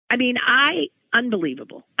 I mean,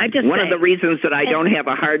 unbelievable. One of the reasons that I don't have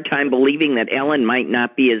a hard time believing that Ellen might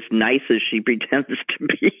not be as nice as she pretends to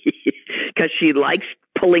be, because she likes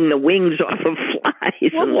pulling the wings off of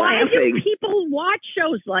flies and why laughing. Do people watch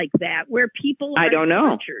shows like that where people are I don't know.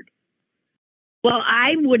 tortured? Well,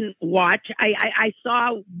 I wouldn't watch. I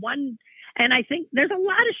saw one, and I think there's a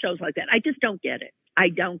lot of shows like that. I just don't get it. I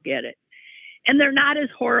don't get it. And they're not as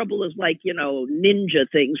horrible as ninja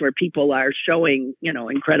things where people are showing,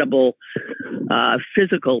 incredible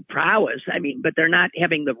physical prowess. I mean, but they're not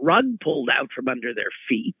having the rug pulled out from under their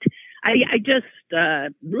feet. I just,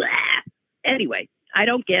 blah. Anyway, I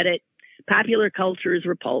don't get it. Popular culture is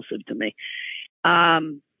repulsive to me.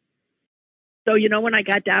 So, when I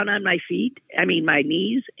got down on my my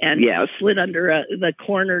knees and slid under the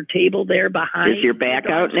corner table there behind. Is your back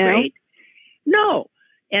out now? No.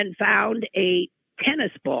 And found a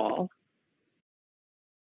tennis ball.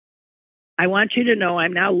 I want you to know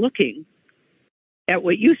I'm now looking at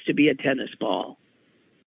what used to be a tennis ball.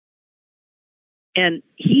 And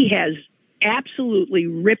he has absolutely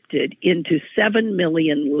ripped it into 7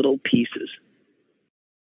 million little pieces,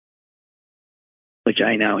 which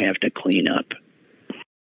I now have to clean up.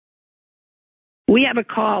 We have a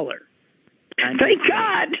caller. Thank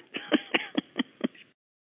God.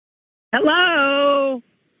 Hello.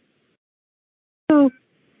 Oh,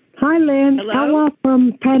 hi, Lynn. Hello? Ella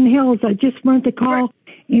from Penn Hills. I just wanted to call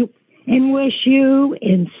you and wish you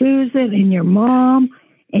and Susan and your mom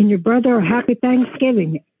and your brother a happy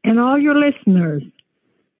Thanksgiving and all your listeners.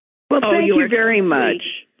 Well, thank you very much.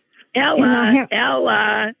 Ella.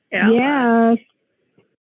 Yes.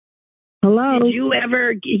 Hello. Did you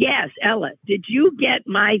ever, yes, Ella, do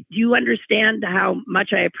you understand how much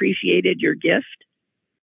I appreciated your gift?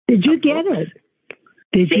 Did you get it?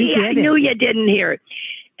 I knew you didn't hear it.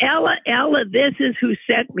 Ella, this is who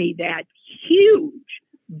sent me that huge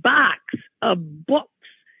box of books.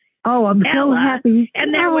 Oh, I'm so happy.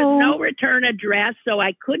 And there was no return address, so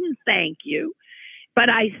I couldn't thank you. But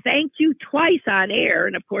I thanked you twice on air,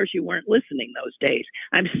 and of course you weren't listening those days.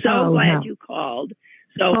 I'm so glad you called,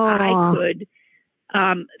 so I could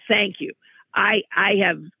thank you. I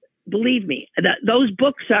have, believe me, those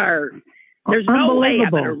books are, there's no way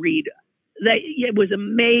I'm going to read. It was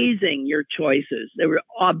amazing, your choices. There were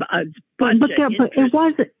a bunch of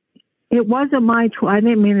It wasn't my choice. I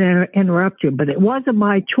didn't mean to interrupt you, but it wasn't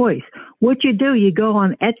my choice. What you do, you go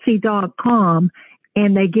on Etsy.com,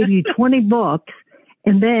 and they give you 20 books,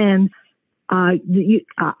 and then I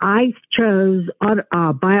chose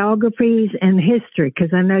biographies and history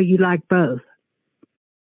because I know you like both.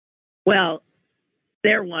 Well,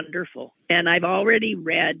 they're wonderful, and I've already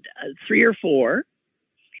read 3 or 4.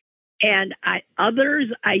 And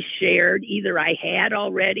others I shared, either I had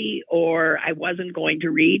already or I wasn't going to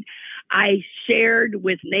read. I shared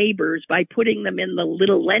with neighbors by putting them in the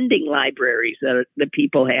little lending libraries that the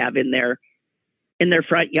people have in their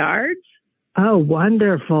front yards. Oh,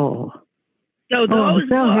 wonderful. So I'm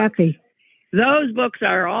so happy. Those books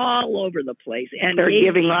are all over the place. And they're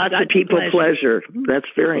giving lots of people pleasure. That's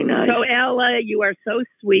very nice. So, Ella, you are so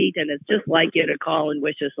sweet, and it's just like you to call and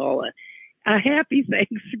wish us all a happy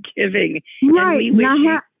Thanksgiving. Right. And we wish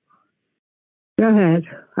Go ahead.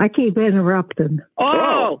 I keep interrupting.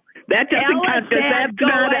 Oh, that doesn't count. Go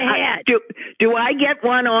ahead. Do I get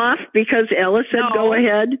one off because Ella said go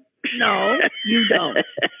ahead? No, you don't.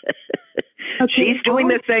 Okay. She's doing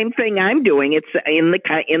the same thing I'm doing. It's in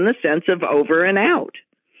the sense of over and out.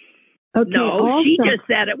 Okay, no, she just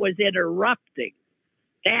said it was interrupting.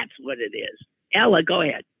 That's what it is. Ella, go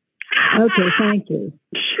ahead. Okay, thank you.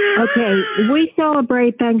 Okay, we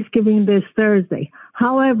celebrate Thanksgiving this Thursday.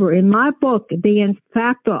 However, in my book, the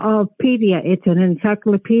Encyclopedia, it's an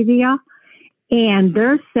encyclopedia, and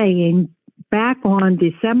they're saying back on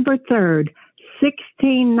December 3rd,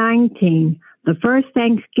 1619, the first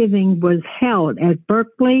Thanksgiving was held at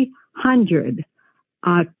Berkeley 100,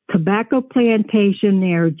 a tobacco plantation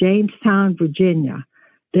near Jamestown, Virginia.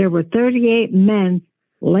 There were 38 men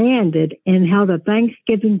landed and held a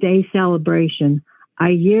Thanksgiving Day celebration a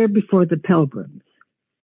year before the Pilgrims.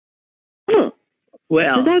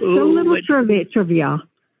 Well, so that's a little trivia.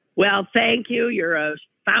 Well, thank you. You're a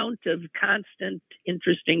fount of constant,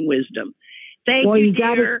 interesting wisdom. Thank you, you,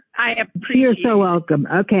 dear. I appreciate You're so welcome.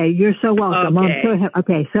 Okay, you're so welcome.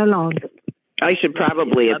 Okay, so long. I should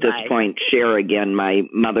probably at this point share again my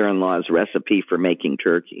mother-in-law's recipe for making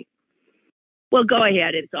turkey. Well, go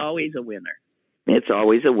ahead. It's always a winner. It's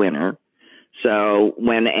always a winner. So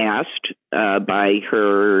when asked by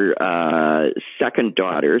her second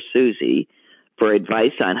daughter, Susie, for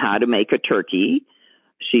advice on how to make a turkey,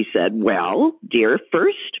 she said, well, dear,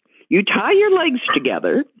 first you tie your legs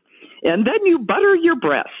together and then you butter your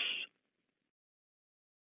breasts.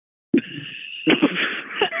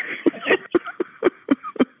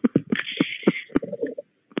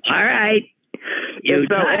 All right.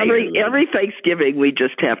 So every Thanksgiving we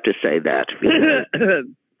just have to say that.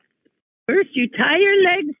 First you tie your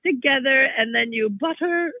legs together and then you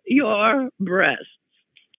butter your breasts.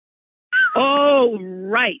 Oh,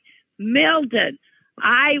 right. Milton,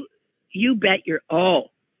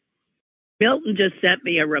 Milton just sent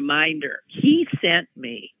me a reminder. He sent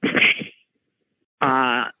me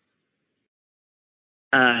an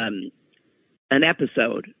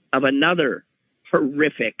episode of another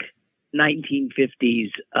horrific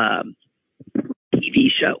 1950s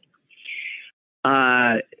TV show,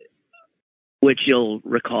 which you'll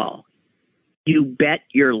recall. You Bet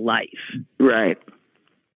Your Life. Right.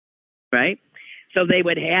 So they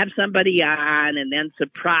would have somebody on and then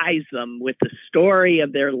surprise them with the story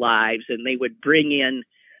of their lives, and they would bring in,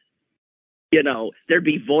 there'd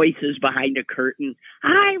be voices behind a curtain.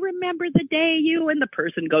 I remember the day you, and the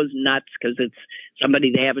person goes nuts because it's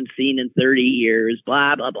somebody they haven't seen in 30 years,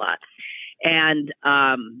 blah, blah, blah. And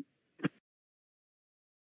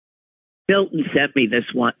Milton sent me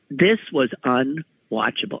this one. This was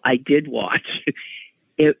unwatchable. I did watch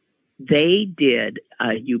it. They did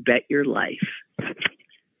You Bet Your Life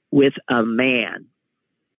with a man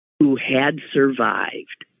who had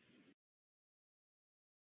survived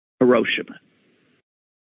Hiroshima.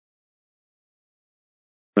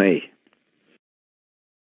 Right.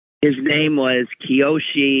 His name was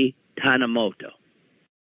Kiyoshi Tanimoto.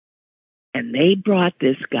 And they brought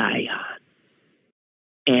this guy on.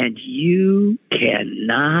 And you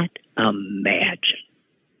cannot imagine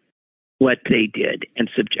what they did and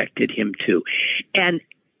subjected him to. And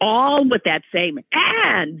all with that same,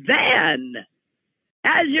 and then,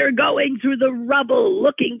 as you're going through the rubble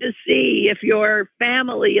looking to see if your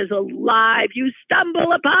family is alive, you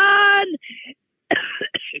stumble upon...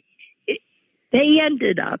 They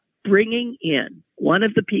ended up bringing in one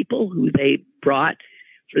of the people who they brought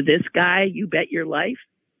for this guy, You Bet Your Life,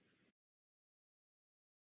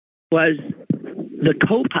 was the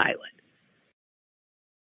co-pilot.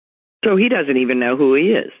 So he doesn't even know who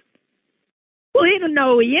he is. Well, he doesn't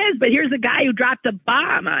know who he is, but here's a guy who dropped a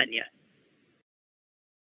bomb on you.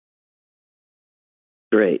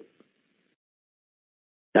 Great.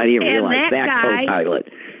 I didn't realize that co-pilot.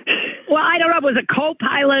 Well, I don't know if it was a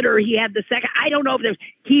co-pilot or he had the second. I don't know if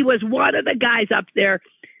he was one of the guys up there.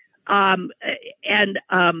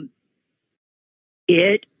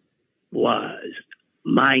 It was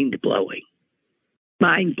mind-blowing.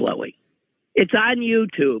 Mind-blowing. It's on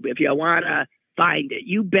YouTube if you want to find it.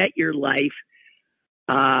 You Bet Your Life.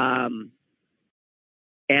 And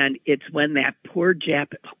it's when that poor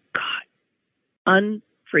Jap... Oh, God.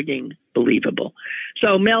 Unfrigging believable.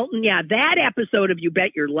 So, Milton, yeah, that episode of You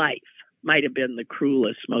Bet Your Life might have been the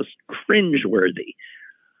cruelest, most cringeworthy.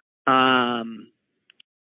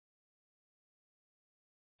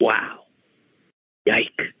 Wow.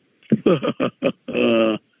 Yike.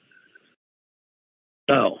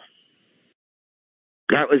 Oh.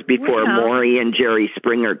 That was before Maury and Jerry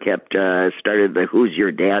Springer started the Who's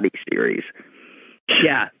Your Daddy series.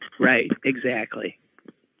 Yeah, right, exactly.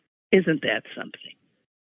 Isn't that something?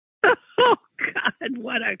 Oh God,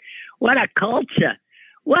 what a culture.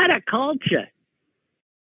 What a culture.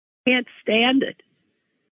 Can't stand it.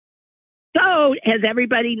 So has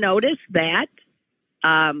everybody noticed that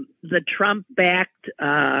the Trump-backed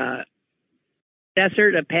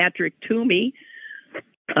successor to Patrick Toomey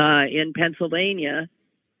in Pennsylvania,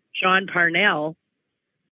 Sean Parnell,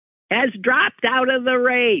 has dropped out of the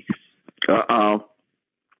race? Uh-oh.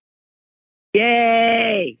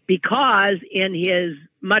 Yay! Because in his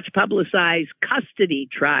much publicized custody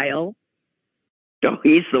trial... Oh,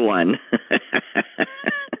 he's the one.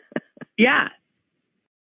 Yeah.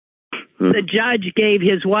 The judge gave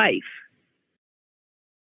his wife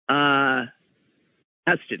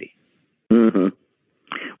custody. Mm-hmm.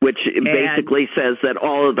 Which basically says that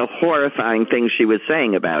all of the horrifying things she was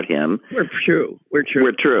saying about him were true.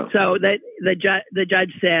 So that the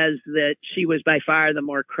judge says that she was by far the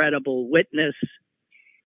more credible witness,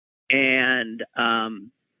 and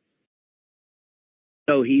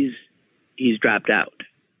so he's dropped out.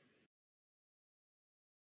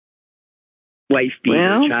 Wife beater,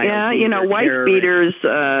 well, child yeah, beater, wife beaters.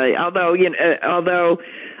 Although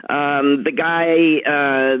the guy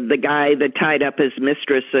that tied up his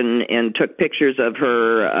mistress and took pictures of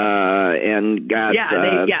her and got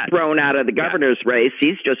thrown out of the governor's race,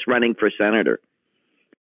 he's just running for senator,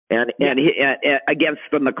 and he, against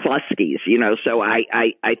the McCluskeys. So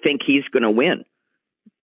I think he's going to win.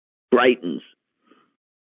 Brightons,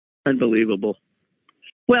 unbelievable.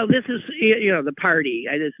 Well, this is the party.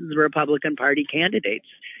 This is the Republican Party candidates.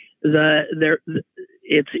 It's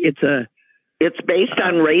based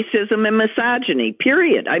on racism and misogyny.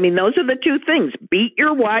 Period. I mean, those are the two things: beat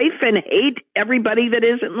your wife and hate everybody that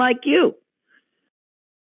isn't like you.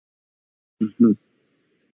 Mm-hmm.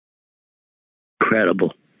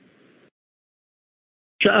 Incredible.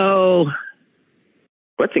 So,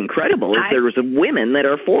 what's incredible is there's women that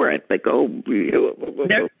are for it. But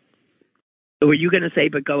were you going to say,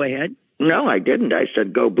 but go ahead? No, I didn't. I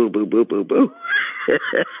said, go boo, boo, boo, boo, boo.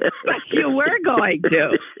 But you were going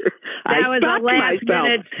to. That was a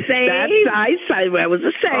last-minute save? That was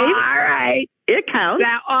a save. All right. It counts.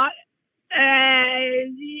 Yeah,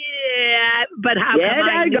 but how come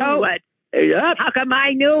I knew what? Yep. How come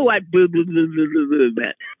I knew what boo, boo, boo, boo, boo, boo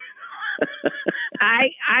meant?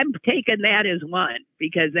 I'm taking that as one,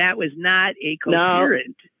 because that was not a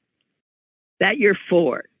coherent. No. That you're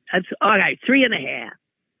for. That's all right, 3.5.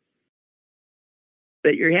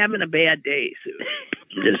 But you're having a bad day, Sue.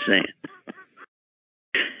 Just saying.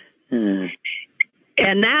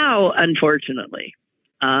 And now, unfortunately,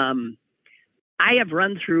 I have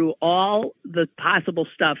run through all the possible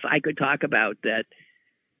stuff I could talk about that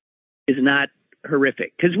is not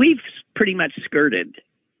horrific. Because we've pretty much skirted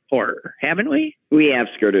horror, haven't we? We have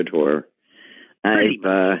skirted horror.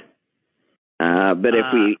 But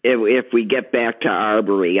if we get back to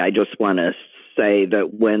Arbery, I just want to say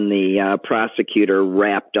that when the prosecutor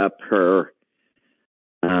wrapped up her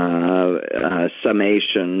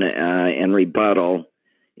summation and rebuttal,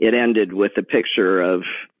 it ended with a picture of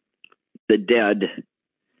the dead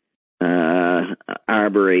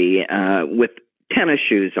Arbery with tennis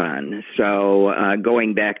shoes on. So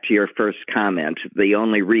going back to your first comment, the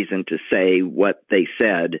only reason to say what they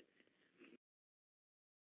said,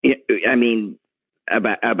 I mean,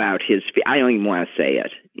 about his, I don't even want to say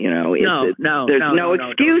it. There's no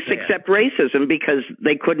excuse except racism, because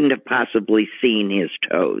they couldn't have possibly seen his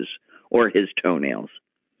toes or his toenails.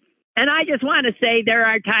 And I just want to say there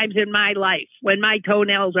are times in my life when my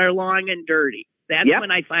toenails are long and dirty. That's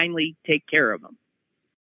when I finally take care of them.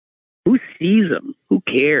 Who sees them? Who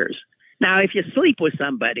cares? Now, if you sleep with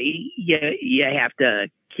somebody, you have to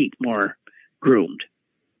keep more groomed.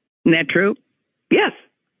 Isn't that true? Yes.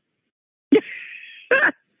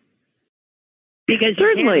 Because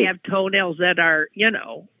certainly you can't have toenails that are,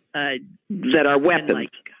 that are weapons.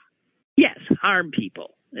 Harm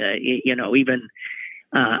people, even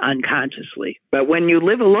unconsciously. But when you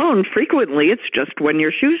live alone, frequently it's just when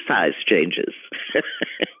your shoe size changes.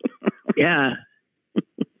 Yeah.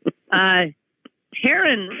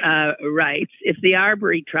 Heron writes, if the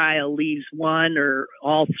Arbery trial leaves one or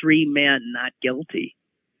all three men not guilty,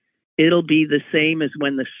 it'll be the same as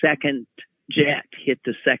when the second jet hit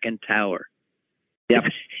the second tower. Yep.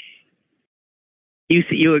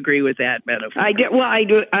 You agree with that metaphor? I do. Well, I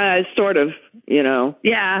do. Sort of.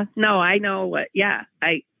 Yeah. No, I know what. Yeah.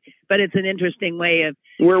 But it's an interesting way of.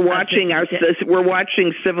 We're watching we're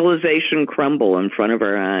watching civilization crumble in front of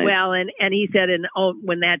our eyes. Well, and he said,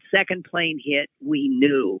 when that second plane hit, we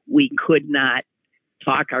knew we could not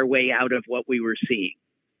talk our way out of what we were seeing.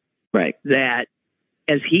 Right. That,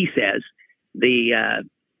 as he says, the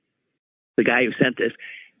guy who sent this,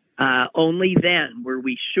 only then were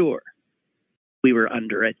we sure we were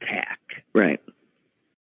under attack. Right.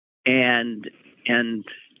 And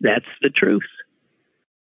That's the truth.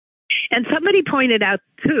 And somebody pointed out,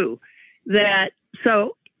 too, that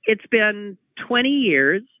so it's been 20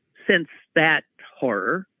 years since that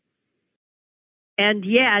horror. And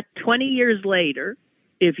yet, 20 years later,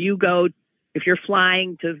 if you're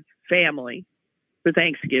flying to family for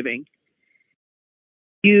Thanksgiving,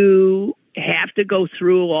 you have to go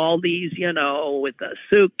through all these, with the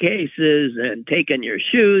suitcases and taking your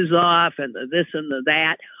shoes off and the this and the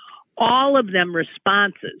that, all of them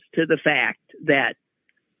responses to the fact that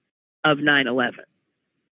of 9/11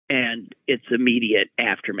 and its immediate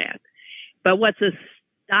aftermath. But what's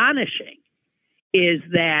astonishing is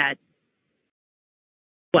that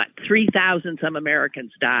 3,000 some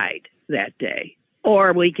Americans died that day.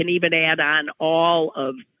 Or we can even add on all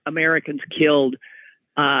of Americans killed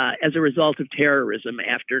as a result of terrorism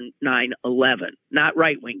after 9/11. Not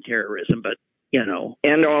right-wing terrorism, but,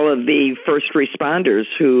 And all of the first responders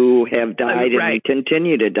who have died and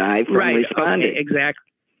continue to die from responding. Okay, exactly.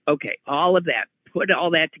 Okay, all of that. Put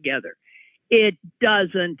all that together. It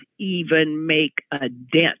doesn't even make a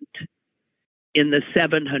dent in the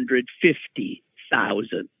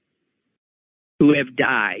 750,000 who have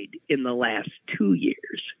died in the last 2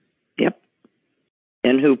 years. Yep.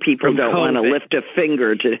 And who people don't want to lift a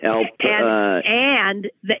finger to help. And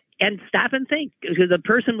stop and think, because the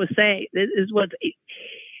person was saying, this is what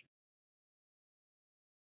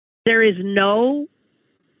there is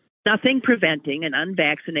nothing preventing an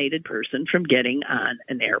unvaccinated person from getting on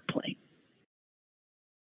an airplane.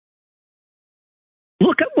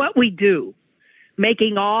 Look at what we do.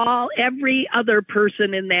 Making every other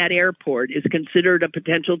person in that airport is considered a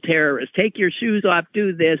potential terrorist. Take your shoes off,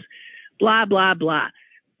 do this, blah, blah, blah.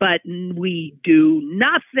 But we do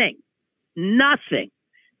nothing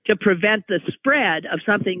to prevent the spread of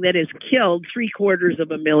something that has killed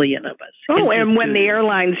 750,000 of us. And when the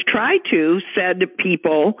airlines try to, said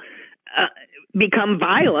people become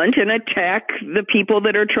violent and attack the people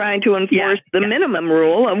that are trying to enforce the minimum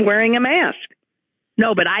rule of wearing a mask.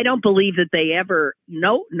 No, but I don't believe that they ever,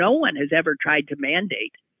 no one has ever tried to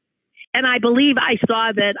mandate. And I believe I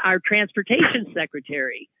saw that our transportation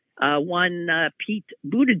secretary, Pete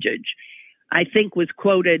Buttigieg, I think was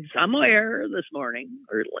quoted somewhere this morning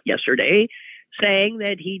or yesterday saying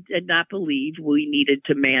that he did not believe we needed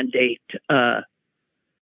to mandate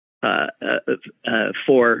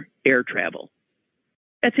for air travel.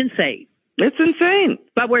 That's insane. It's insane.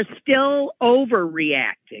 But we're still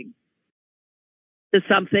overreacting to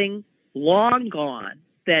something long gone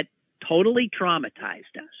that totally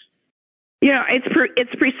traumatized us.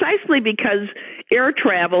 It's precisely because air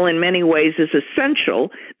travel in many ways is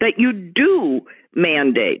essential that you do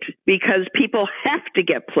mandate, because people have to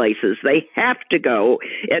get places. They have to go.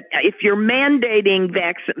 If you're mandating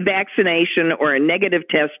vaccination or a negative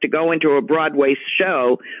test to go into a Broadway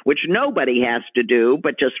show, which nobody has to do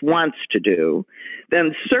but just wants to do,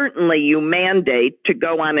 then certainly you mandate to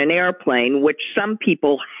go on an airplane, which some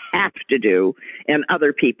people have to do and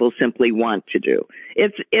other people simply want to do.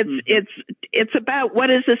 It's about what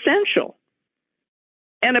is essential.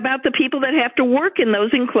 And about the people that have to work in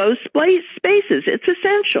those enclosed spaces. It's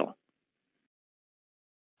essential.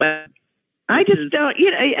 But I just don't,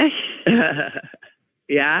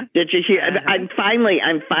 Yeah. Did you hear? I'm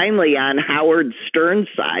finally on Howard Stern's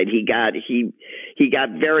side. He got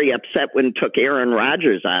very upset when took Aaron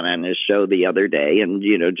Rodgers on his show the other day, and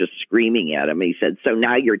just screaming at him. He said, "So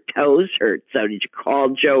now your toes hurt. So did you call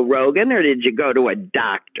Joe Rogan or did you go to a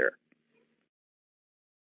doctor?"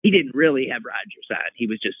 He didn't really have Rodgers on. He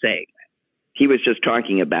was just saying that. He was just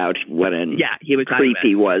talking about what creep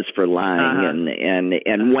he was for lying,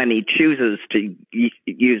 and when he chooses to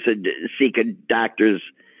seek a doctor's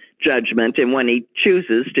judgment, and when he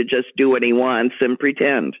chooses to just do what he wants and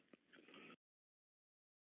pretend.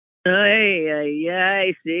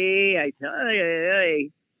 I see. I tell you,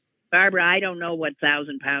 Barbara, I don't know what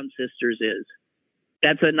 1,000-Pound Sisters is.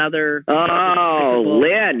 That's another. Oh,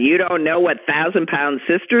 Lynn, you don't know what 1,000-Pound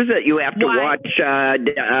Sisters that you have to watch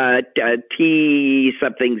the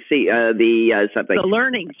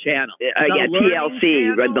Learning Channel.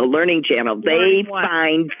 TLC, the Learning Channel. They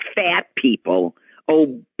find fat people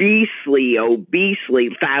obesely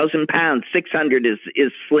 1,000 pounds. 600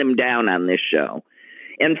 is slimmed down on this show,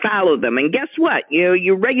 and follow them. And guess what?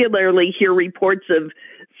 You regularly hear reports of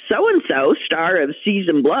so-and-so, star of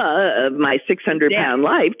Season Blah of My 600-Pound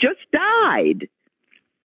Life, just died.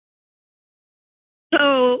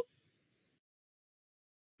 So,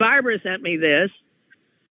 Barbara sent me this.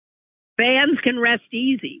 Fans can rest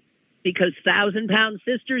easy because 1,000-Pound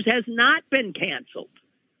Sisters has not been canceled.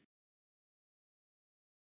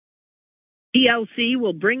 TLC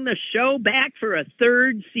will bring the show back for a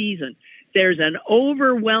third season. There's an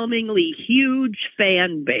overwhelmingly huge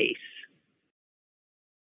fan base.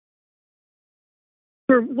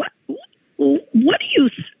 For what do you...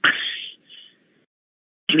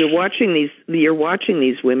 You're watching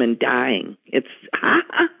these women dying. It's...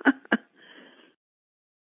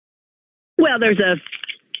 Well, there's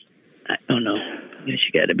I don't know. I guess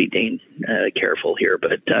you got to be careful here,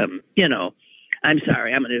 but, I'm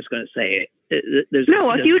sorry. I'm just going to say there's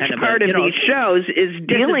a huge part of these shows is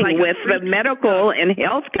dealing with the medical and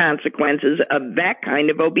health consequences of that kind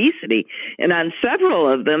of obesity. And on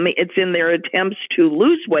several of them, it's in their attempts to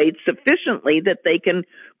lose weight sufficiently that they can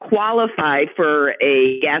qualify for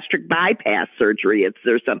a gastric bypass surgery.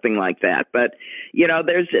 There's something like that. But,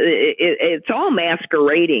 it's all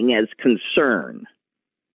masquerading as concern.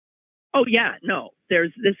 Oh, yeah, no.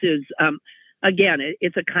 This is, again,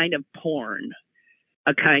 it's a kind of porn.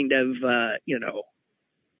 A kind of, a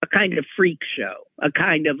kind of freak show, a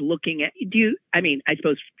kind of looking at, I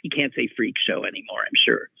suppose you can't say freak show anymore, I'm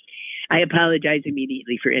sure. I apologize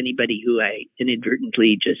immediately for anybody who I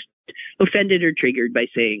inadvertently just offended or triggered by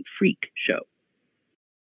saying freak show.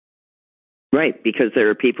 Right, because there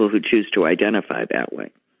are people who choose to identify that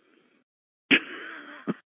way.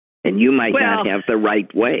 And you might not have the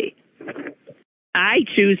right way. I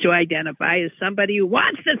choose to identify as somebody who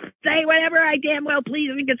wants to say whatever I damn well please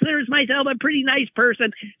and considers myself a pretty nice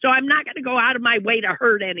person, so I'm not going to go out of my way to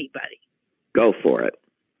hurt anybody. Go for it.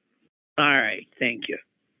 All right, thank you.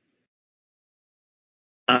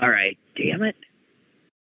 All right, damn it.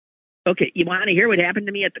 Okay, you want to hear what happened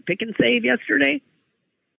to me at the Pick and Save yesterday?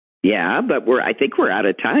 Yeah, but I think we're out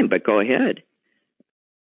of time, but go ahead.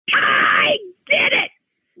 I did it!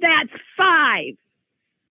 That's 5.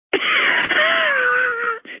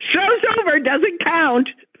 Show's over, doesn't count.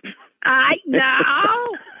 I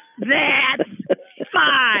know. That's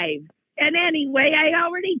 5. And anyway, I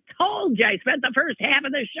already told you. I spent the first half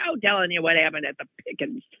of the show telling you what happened at the Pick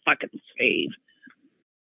and fucking Save.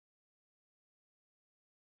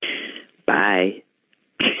 Bye.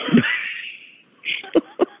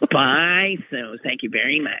 Bye, Sue. Thank you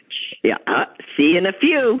very much. Yeah. See you in a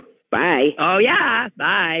few. Bye. Oh, yeah.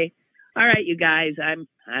 Bye. All right, you guys. I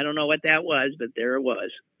don't know what that was, but there it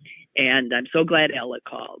was. And I'm so glad Ella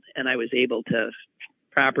called, and I was able to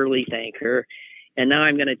properly thank her. And now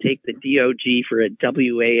I'm going to take the DOG for a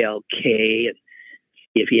WALK and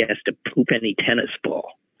see if he has to poop any tennis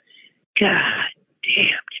ball. God damn,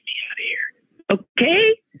 get me out of here.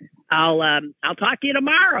 Okay? I'll talk to you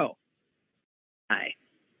tomorrow. Bye.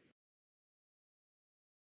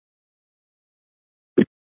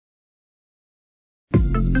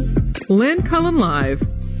 Lynn Cullen Live,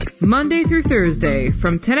 Monday through Thursday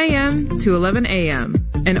from 10 a.m. to 11 a.m.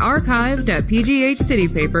 and archived at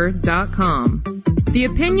pghcitypaper.com. The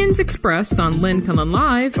opinions expressed on Lynn Cullen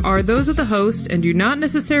Live are those of the host and do not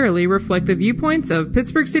necessarily reflect the viewpoints of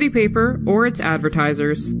Pittsburgh City Paper or its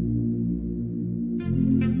advertisers.